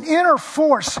 It's an inner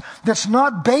force that's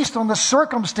not based on the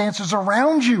circumstances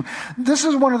around you. This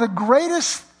is one of the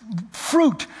greatest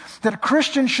fruit that a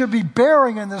Christian should be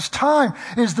bearing in this time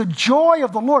is the joy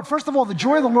of the Lord. First of all, the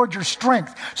joy of the Lord is your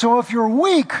strength. So if you're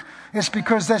weak, it's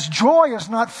because this joy is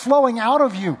not flowing out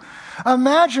of you.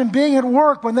 Imagine being at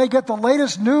work when they get the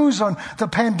latest news on the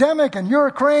pandemic and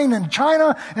Ukraine and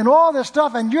China and all this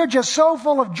stuff, and you're just so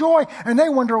full of joy, and they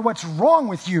wonder what's wrong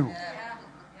with you.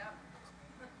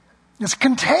 It's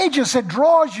contagious. It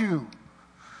draws you.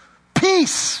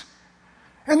 Peace.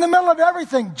 In the middle of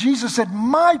everything, Jesus said,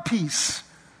 my peace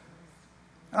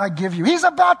I give you. He's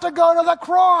about to go to the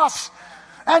cross,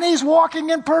 and he's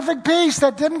walking in perfect peace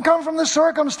that didn't come from the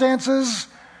circumstances.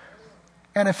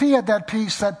 And if he had that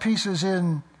peace is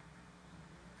in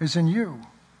you.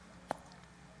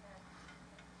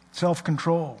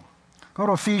 Self-control. Go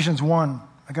to Ephesians 1.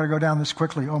 I got to go down this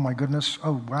quickly. Oh, my goodness.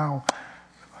 Oh, wow.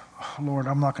 Oh, Lord,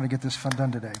 I'm not going to get this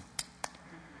done today.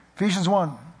 Ephesians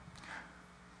 1.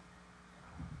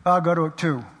 I'll go to it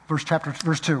 2,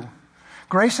 verse 2.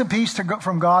 Grace and peace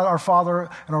from God our Father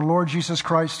and our Lord Jesus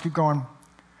Christ. Keep going.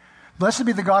 Blessed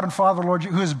be the God and Father, Lord,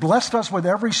 who has blessed us with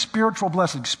every spiritual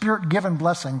blessing, spirit-given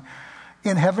blessing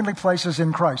in heavenly places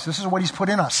in Christ. This is what he's put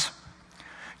in us.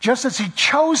 Just as he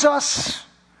chose us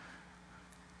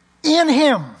in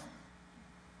him.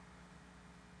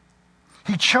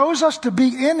 He chose us to be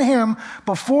in him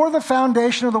before the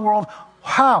foundation of the world.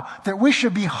 How? That we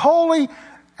should be holy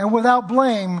and without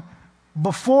blame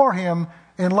before him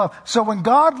in love. So when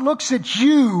God looks at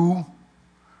you,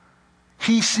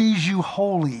 he sees you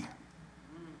holy.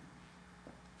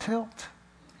 Tilt.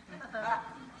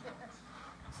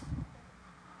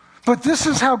 But this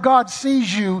is how God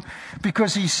sees you,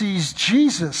 because he sees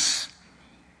Jesus.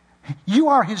 You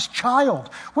are his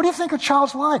child. What do you think a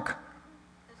child's like?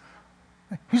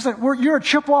 He's like, you're a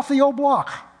chip off the old block.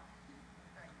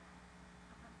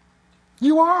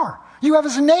 You are. You have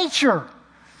his nature.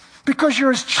 Because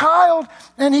you're his child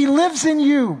and he lives in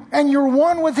you. And you're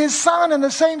one with his son, and the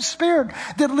same spirit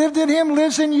that lived in him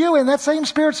lives in you. And that same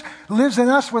spirit lives in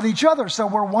us with each other. So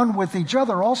we're one with each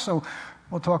other also.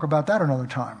 We'll talk about that another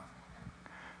time.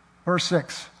 Verse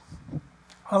 6.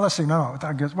 Oh, let's see. No, we're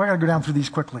going to go down through these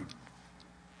quickly.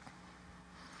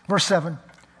 Verse 7.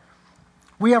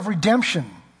 We have redemption.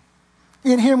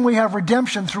 In him we have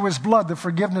redemption through his blood, the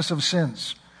forgiveness of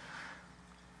sins.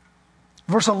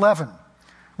 Verse 11.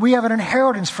 We have an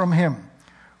inheritance from him,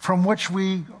 from which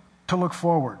we to look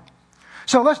forward.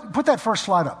 So let's put that first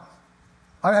slide up.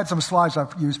 I had some slides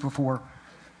I've used before.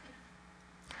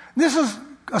 This is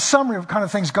a summary of kind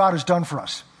of things God has done for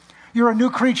us. You're a new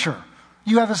creature.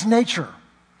 You have his nature,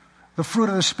 the fruit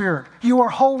of the Spirit. You are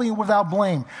holy and without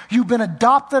blame. You've been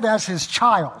adopted as his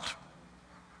child.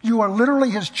 You are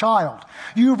literally his child.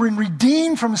 You've been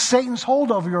redeemed from Satan's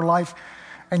hold over your life,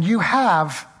 and you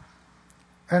have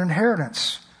an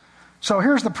inheritance. So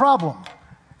here's the problem.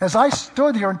 As I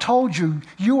stood here and told you,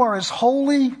 you are as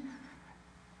holy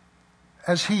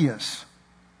as he is.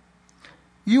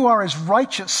 You are as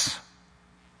righteous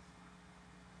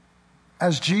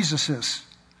as Jesus is.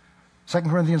 2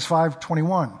 Corinthians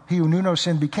 5:21. He who knew no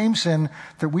sin became sin,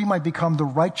 that we might become the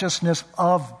righteousness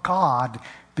of God,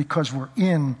 because we're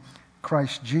in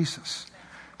Christ Jesus.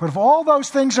 But if all those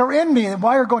things are in me, then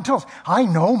why are you going to tell us? I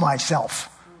know myself.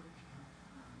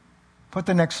 Put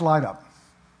the next slide up.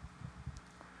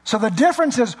 So the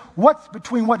difference is what's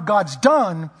between what God's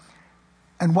done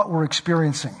and what we're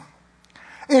experiencing.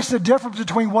 It's the difference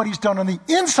between what he's done on the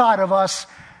inside of us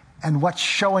and what's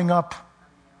showing up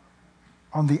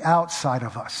on the outside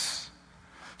of us.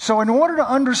 So in order to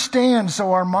understand,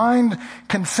 so our mind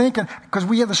can think,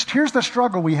 because here's the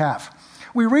struggle we have.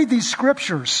 We read these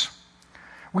scriptures.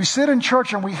 We sit in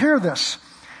church and we hear this.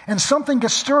 And something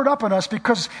gets stirred up in us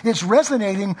because it's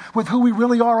resonating with who we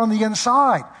really are on the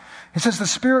inside. It says the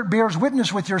Spirit bears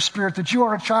witness with your spirit that you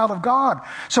are a child of God.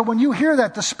 So when you hear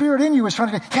that, the Spirit in you is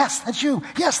trying to go, yes, that's you.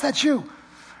 Yes, that's you.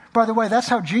 By the way, that's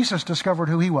how Jesus discovered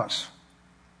who he was.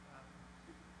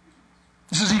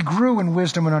 This is, he grew in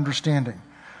wisdom and understanding.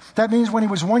 That means when he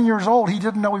was 1 year old, he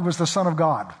didn't know he was the Son of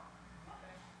God.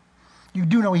 You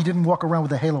do know he didn't walk around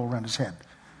with a halo around his head.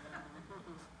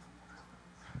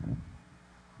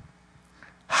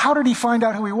 How did he find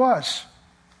out who he was?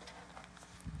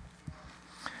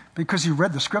 Because he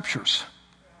read the scriptures.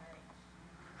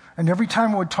 And every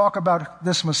time we would talk about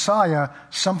this Messiah,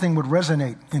 something would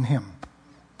resonate in him.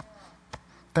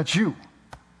 That's you.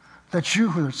 That's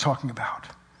you who they're talking about.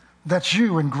 That's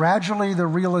you. And gradually the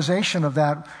realization of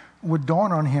that would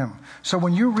dawn on him. So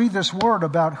when you read this word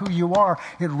about who you are,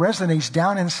 it resonates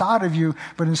down inside of you,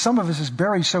 but in some of us it's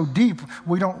buried so deep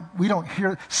we don't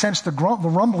sense the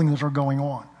rumbling that are going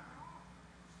on.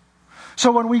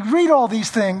 So when we read all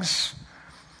these things,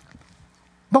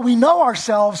 but we know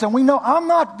ourselves and we know I'm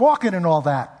not walking in all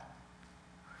that.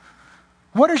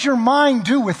 What does your mind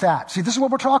do with that? See, this is what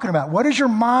we're talking about. What does your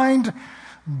mind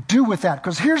do with that?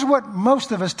 Because here's what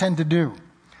most of us tend to do.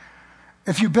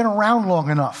 If you've been around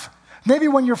long enough. Maybe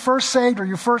when you're first saved or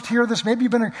you first hear this, maybe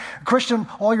you've been a Christian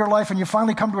all your life and you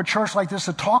finally come to a church like this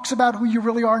that talks about who you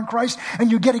really are in Christ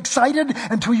and you get excited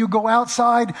until you go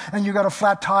outside and you got a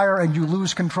flat tire and you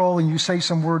lose control and you say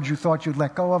some words you thought you'd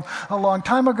let go of a long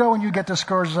time ago and you get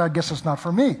discouraged. I guess it's not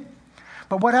for me.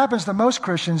 But what happens to most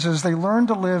Christians is they learn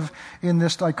to live in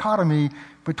this dichotomy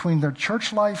between their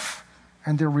church life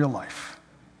and their real life.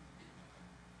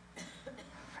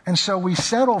 And so we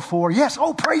settle for, yes,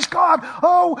 oh, praise God.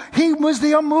 Oh, he was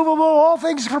the unmovable. All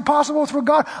things are possible through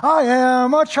God. I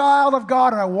am a child of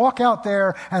God. And I walk out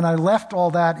there and I left all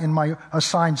that in my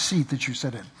assigned seat that you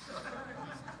sit in.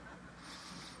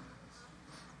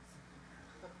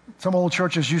 Some old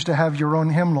churches used to have your own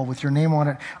hymnal with your name on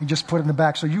it. You just put it in the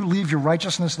back. So you leave your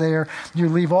righteousness there. You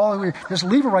leave just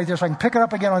leave it right there so I can pick it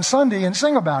up again on Sunday and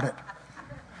sing about it.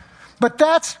 But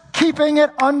that's keeping it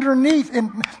underneath,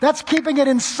 and that's keeping it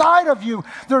inside of you.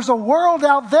 There's a world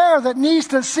out there that needs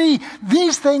to see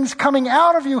these things coming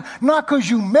out of you, not because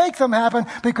you make them happen,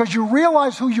 because you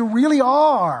realize who you really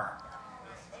are.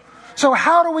 So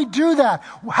how do we do that?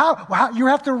 How you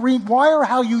have to rewire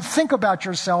how you think about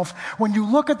yourself when you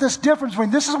look at this difference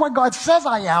between this is what God says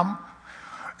I am,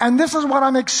 and this is what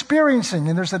I'm experiencing.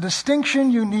 And there's a distinction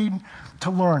you need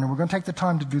to learn, and we're going to take the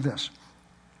time to do this.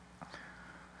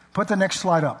 Put the next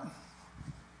slide up.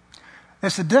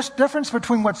 It's the difference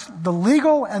between what's the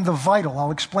legal and the vital.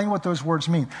 I'll explain what those words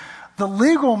mean. The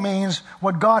legal means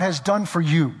what God has done for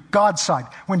you, God's side.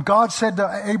 When God said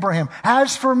to Abraham,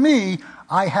 as for me,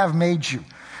 I have made you.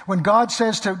 When God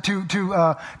says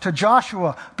to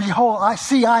Joshua, behold,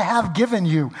 I have given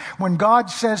you. When God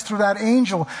says through that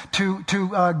angel to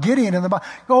Gideon in the Bible,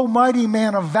 oh mighty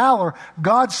man of valor,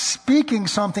 God's speaking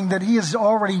something that he has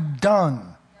already done.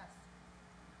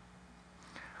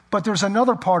 But there's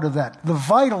another part of that. The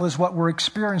vital is what we're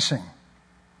experiencing.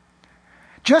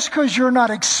 Just because you're not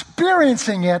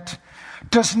experiencing it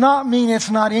does not mean it's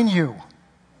not in you.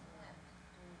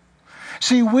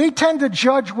 See, we tend to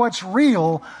judge what's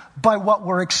real by what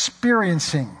we're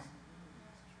experiencing.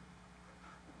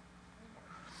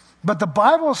 But the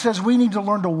Bible says we need to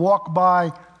learn to walk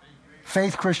by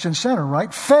Faith Christian Center,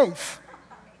 right? Faith.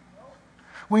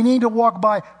 We need to walk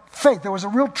by faith. There was a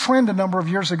real trend a number of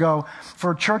years ago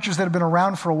for churches that have been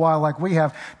around for a while like we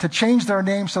have to change their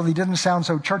name so they didn't sound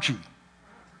so churchy.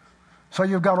 So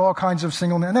you've got all kinds of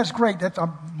single names. And that's great.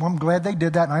 I'm glad they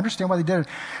did that, and I understand why they did it.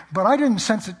 But I didn't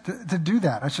sense it to do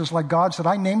that. It's just like God said,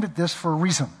 I named it this for a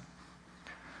reason.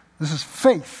 This is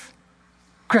Faith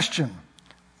Christian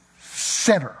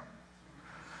Center.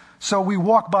 So we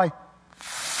walk by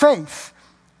faith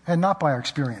and not by our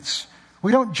experience.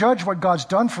 We don't judge what God's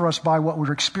done for us by what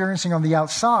we're experiencing on the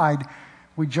outside.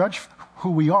 We judge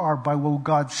who we are by what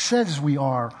God says we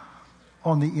are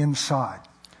on the inside.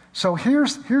 So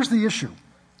here's the issue.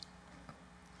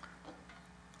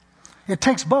 It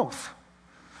takes both.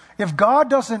 If God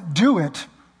doesn't do it,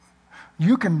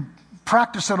 you can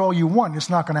practice it all you want. It's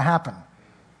not going to happen.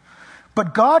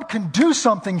 But God can do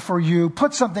something for you,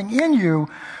 put something in you,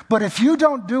 but if you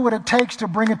don't do what it takes to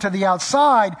bring it to the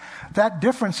outside, that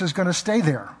difference is going to stay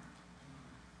there.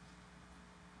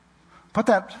 Put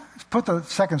the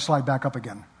second slide back up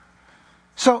again.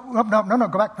 So, no,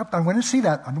 go back. I want to see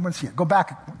that. I want to see it. Go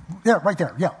back. Yeah, right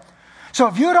there. Yeah. So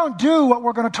if you don't do what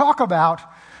we're going to talk about,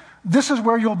 this is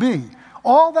where you'll be.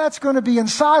 All that's going to be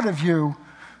inside of you,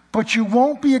 But you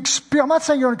won't be, I'm not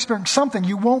saying you're experiencing something,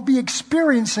 you won't be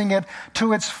experiencing it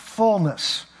to its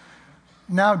fullness.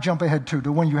 Now jump ahead to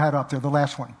the one you had up there, the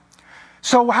last one.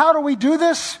 So how do we do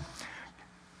this?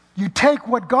 You take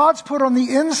what God's put on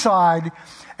the inside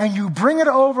and you bring it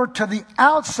over to the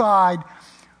outside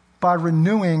by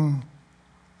renewing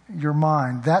your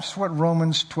mind. That's what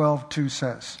Romans 12:2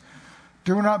 says.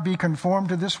 Do not be conformed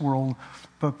to this world,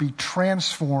 but be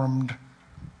transformed.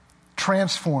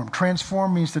 Transform.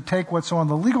 Transform means to take what's on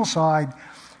the legal side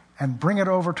and bring it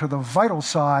over to the vital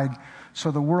side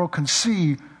so the world can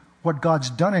see what God's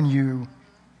done in you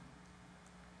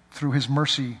through his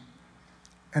mercy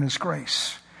and his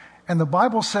grace. And the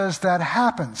Bible says that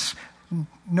happens.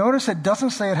 Notice it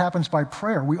doesn't say it happens by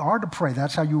prayer. We are to pray.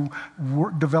 That's how you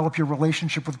develop your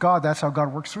relationship with God. That's how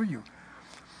God works through you.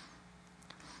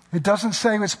 It doesn't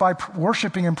say it's by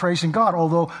worshiping and praising God,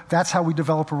 although that's how we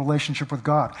develop a relationship with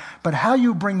God. But how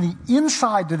you bring the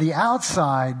inside to the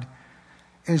outside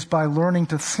is by learning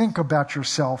to think about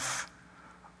yourself,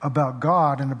 about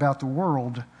God, and about the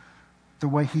world the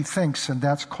way he thinks, and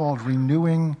that's called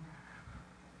renewing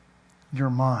your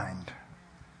mind.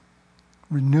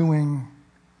 Renewing,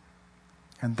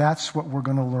 and that's what we're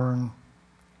going to learn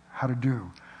how to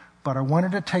do. But I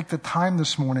wanted to take the time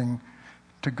this morning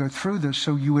to go through this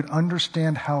so you would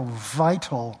understand how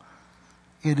vital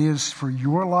it is for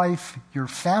your life, your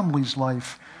family's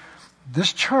life,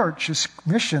 this church's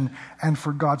mission, and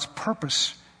for God's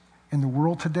purpose in the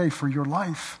world today for your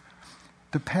life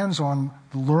depends on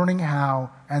learning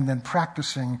how and then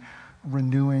practicing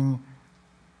renewing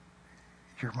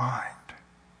your mind.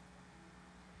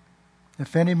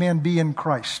 If any man be in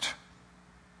Christ,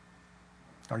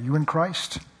 are you in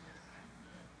Christ?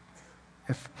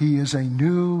 If he is a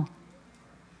new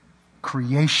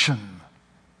creation,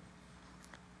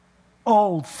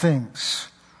 old things,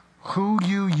 who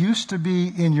you used to be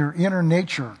in your inner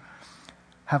nature,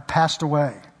 have passed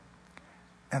away,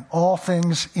 and all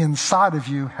things inside of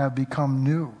you have become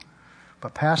new.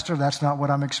 But Pastor, that's not what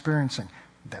I'm experiencing.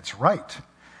 That's right,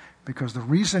 because the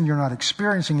reason you're not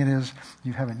experiencing it is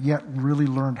you haven't yet really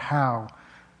learned how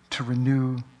to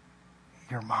renew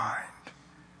your mind.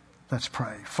 Let's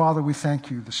pray. Father, we thank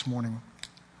you this morning.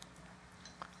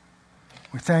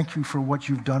 We thank you for what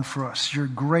you've done for us. Your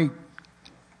great,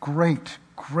 great,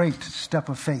 great step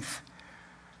of faith.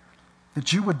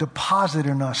 That you would deposit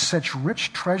in us such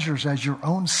rich treasures as your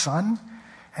own Son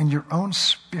and your own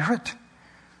Spirit.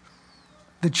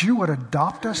 That you would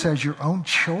adopt us as your own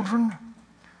children,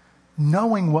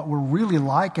 knowing what we're really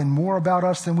like and more about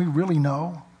us than we really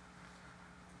know.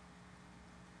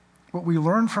 What we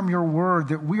learn from your word,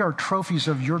 that we are trophies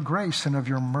of your grace and of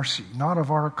your mercy, not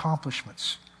of our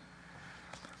accomplishments.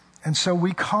 And so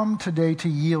we come today to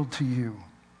yield to you,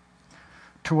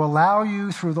 to allow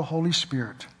you through the Holy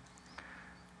Spirit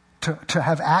to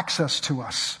have access to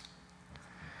us.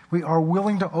 We are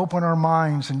willing to open our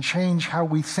minds and change how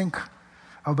we think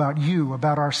about you,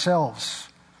 about ourselves,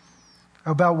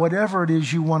 about whatever it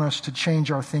is you want us to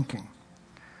change our thinking.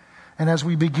 And as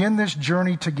we begin this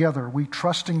journey together, we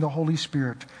trusting the Holy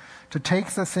Spirit to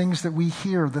take the things that we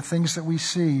hear, the things that we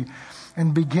see,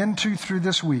 and begin to, through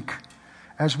this week,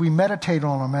 as we meditate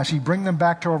on them, as we bring them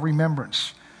back to our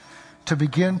remembrance, to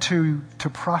begin to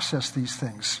process these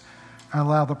things and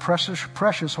allow the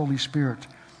precious Holy Spirit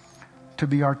to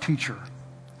be our teacher.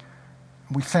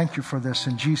 We thank you for this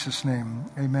in Jesus' name.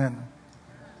 Amen.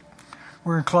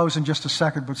 We're going to close in just a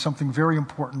second, but something very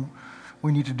important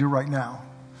we need to do right now.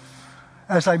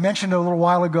 As I mentioned a little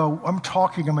while ago, I'm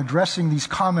addressing these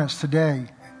comments today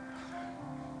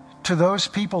to those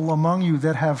people among you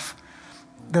that have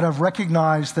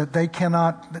recognized that they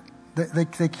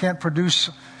can't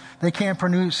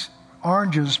produce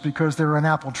oranges because they're an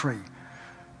apple tree.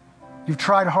 You've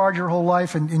tried hard your whole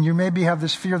life, and you maybe have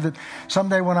this fear that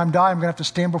someday when I'm dying, I'm going to have to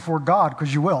stand before God,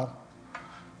 because you will.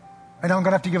 And I'm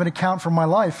going to have to give an account for my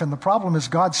life. And the problem is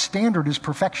God's standard is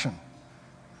perfection.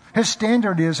 His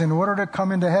standard is, in order to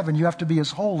come into heaven, you have to be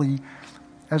as holy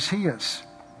as he is.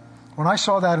 When I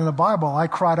saw that in the Bible, I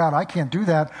cried out, I can't do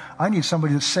that. I need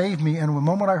somebody to save me. And the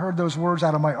moment I heard those words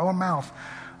out of my own mouth,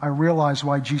 I realized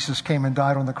why Jesus came and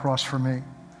died on the cross for me.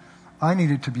 I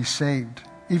needed to be saved.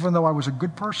 Even though I was a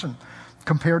good person,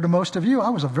 compared to most of you, I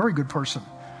was a very good person.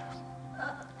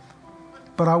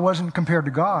 But I wasn't compared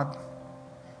to God.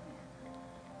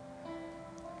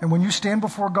 And when you stand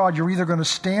before God, you're either going to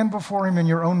stand before him in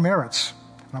your own merits.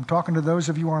 And I'm talking to those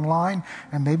of you online,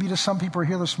 and maybe to some people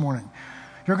here this morning.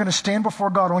 You're going to stand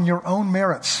before God on your own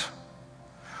merits.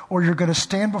 Or you're going to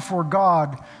stand before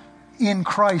God in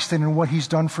Christ and in what he's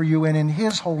done for you and in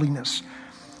his holiness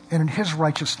and in his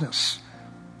righteousness.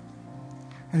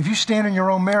 And if you stand in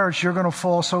your own merits, you're going to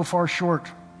fall so far short.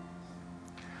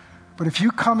 But if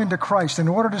you come into Christ, in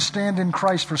order to stand in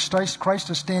Christ, for Christ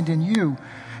to stand in you,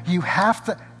 you have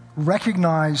to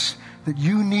recognize that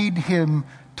you need Him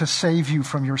to save you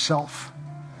from yourself.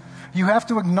 You have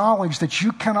to acknowledge that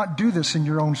you cannot do this in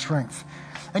your own strength.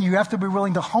 And you have to be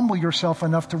willing to humble yourself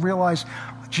enough to realize,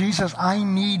 Jesus, I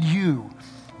need you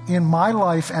in my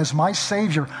life as my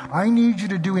Savior. I need you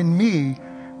to do in me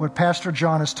what Pastor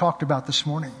John has talked about this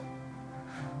morning.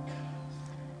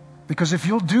 Because if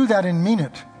you'll do that and mean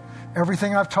it,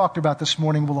 everything I've talked about this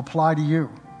morning will apply to you.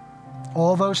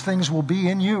 All those things will be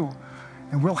in you,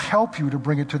 and we'll help you to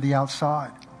bring it to the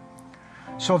outside.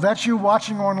 So if that's you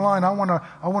watching online, I want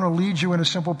to lead you in a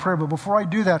simple prayer. But before I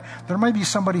do that, there may be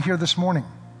somebody here this morning.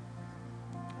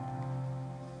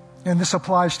 And this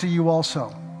applies to you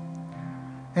also.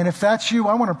 And if that's you,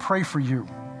 I want to pray for you.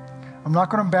 I'm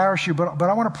not going to embarrass you, but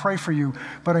I want to pray for you.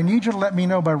 But I need you to let me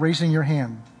know by raising your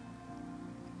hand.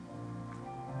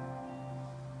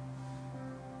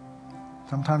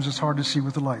 Sometimes it's hard to see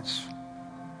with the lights.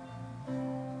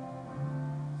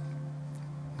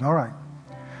 All right.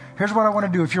 Here's what I want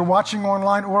to do. If you're watching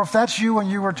online, or if that's you and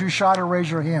you were too shy to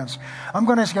raise your hands, I'm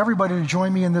going to ask everybody to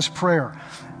join me in this prayer.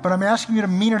 But I'm asking you to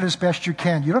mean it as best you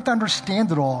can. You don't have to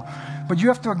understand it all, but you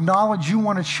have to acknowledge you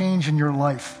want to change in your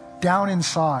life, down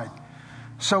inside.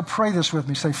 So pray this with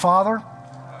me. Say, Father,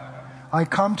 I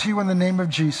come to you in the name of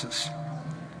Jesus.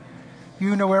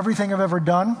 You know everything I've ever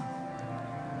done,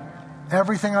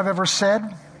 everything I've ever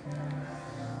said,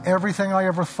 everything I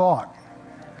ever thought.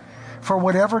 For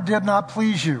whatever did not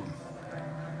please you,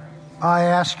 I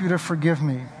ask you to forgive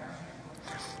me.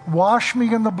 Wash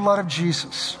me in the blood of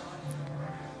Jesus.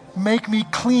 Make me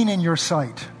clean in your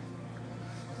sight.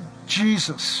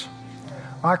 Jesus,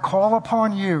 I call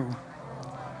upon you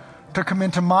to come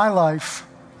into my life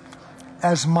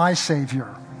as my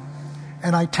Savior.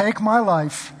 And I take my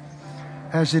life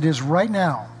as it is right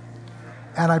now,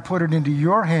 and I put it into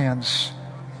your hands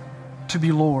to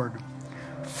be Lord.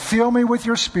 Fill me with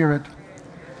your Spirit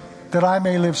that I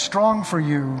may live strong for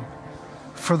you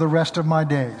for the rest of my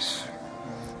days.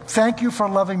 Thank you for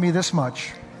loving me this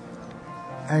much.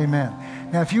 Amen.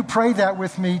 Now, if you prayed that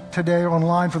with me today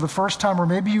online for the first time, or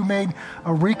maybe you made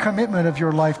a recommitment of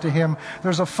your life to Him,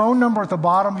 there's a phone number at the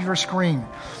bottom of your screen.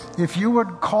 If you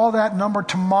would call that number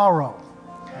tomorrow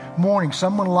morning,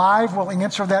 someone live will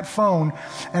answer that phone,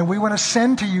 and we want to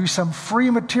send to you some free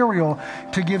material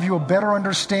to give you a better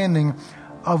understanding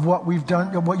of what we've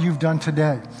done, what you've done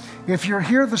today. If you're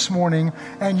here this morning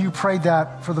and you prayed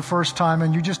that for the first time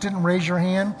and you just didn't raise your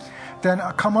hand, then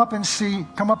come up and see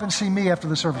me after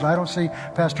the service. I don't see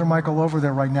Pastor Michael over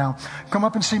there right now. Come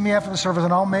up and see me after the service,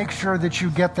 and I'll make sure that you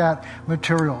get that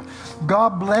material.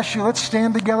 God bless you. Let's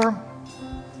stand together.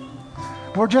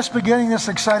 We're just beginning this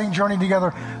exciting journey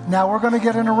together. Now we're going to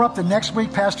get interrupted. Next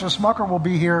week, Pastor Smucker will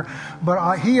be here,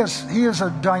 but he is a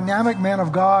dynamic man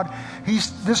of God.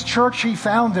 This church he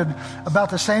founded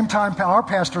about the same time our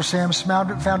Pastor Sam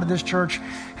founded this church.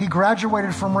 He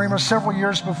graduated from Rhema several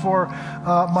years before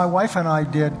my wife and I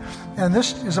did. And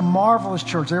this is a marvelous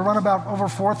church. They run about over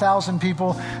 4,000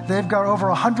 people. They've got over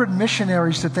 100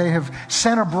 missionaries that they have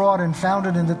sent abroad and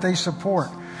founded and that they support.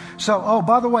 So,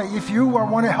 by the way, if you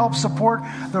want to help support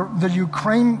the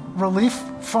Ukraine Relief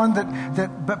Fund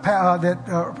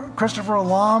that Christopher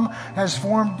Alam has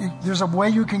formed, there's a way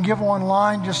you can give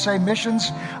online. Just say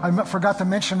missions. I forgot to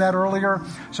mention that earlier.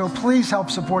 So please help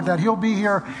support that. He'll be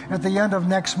here at the end of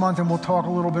next month, and we'll talk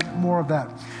a little bit more of that.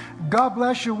 God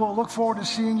bless you. We'll look forward to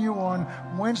seeing you on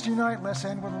Wednesday night. Let's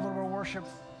end with a little bit of worship.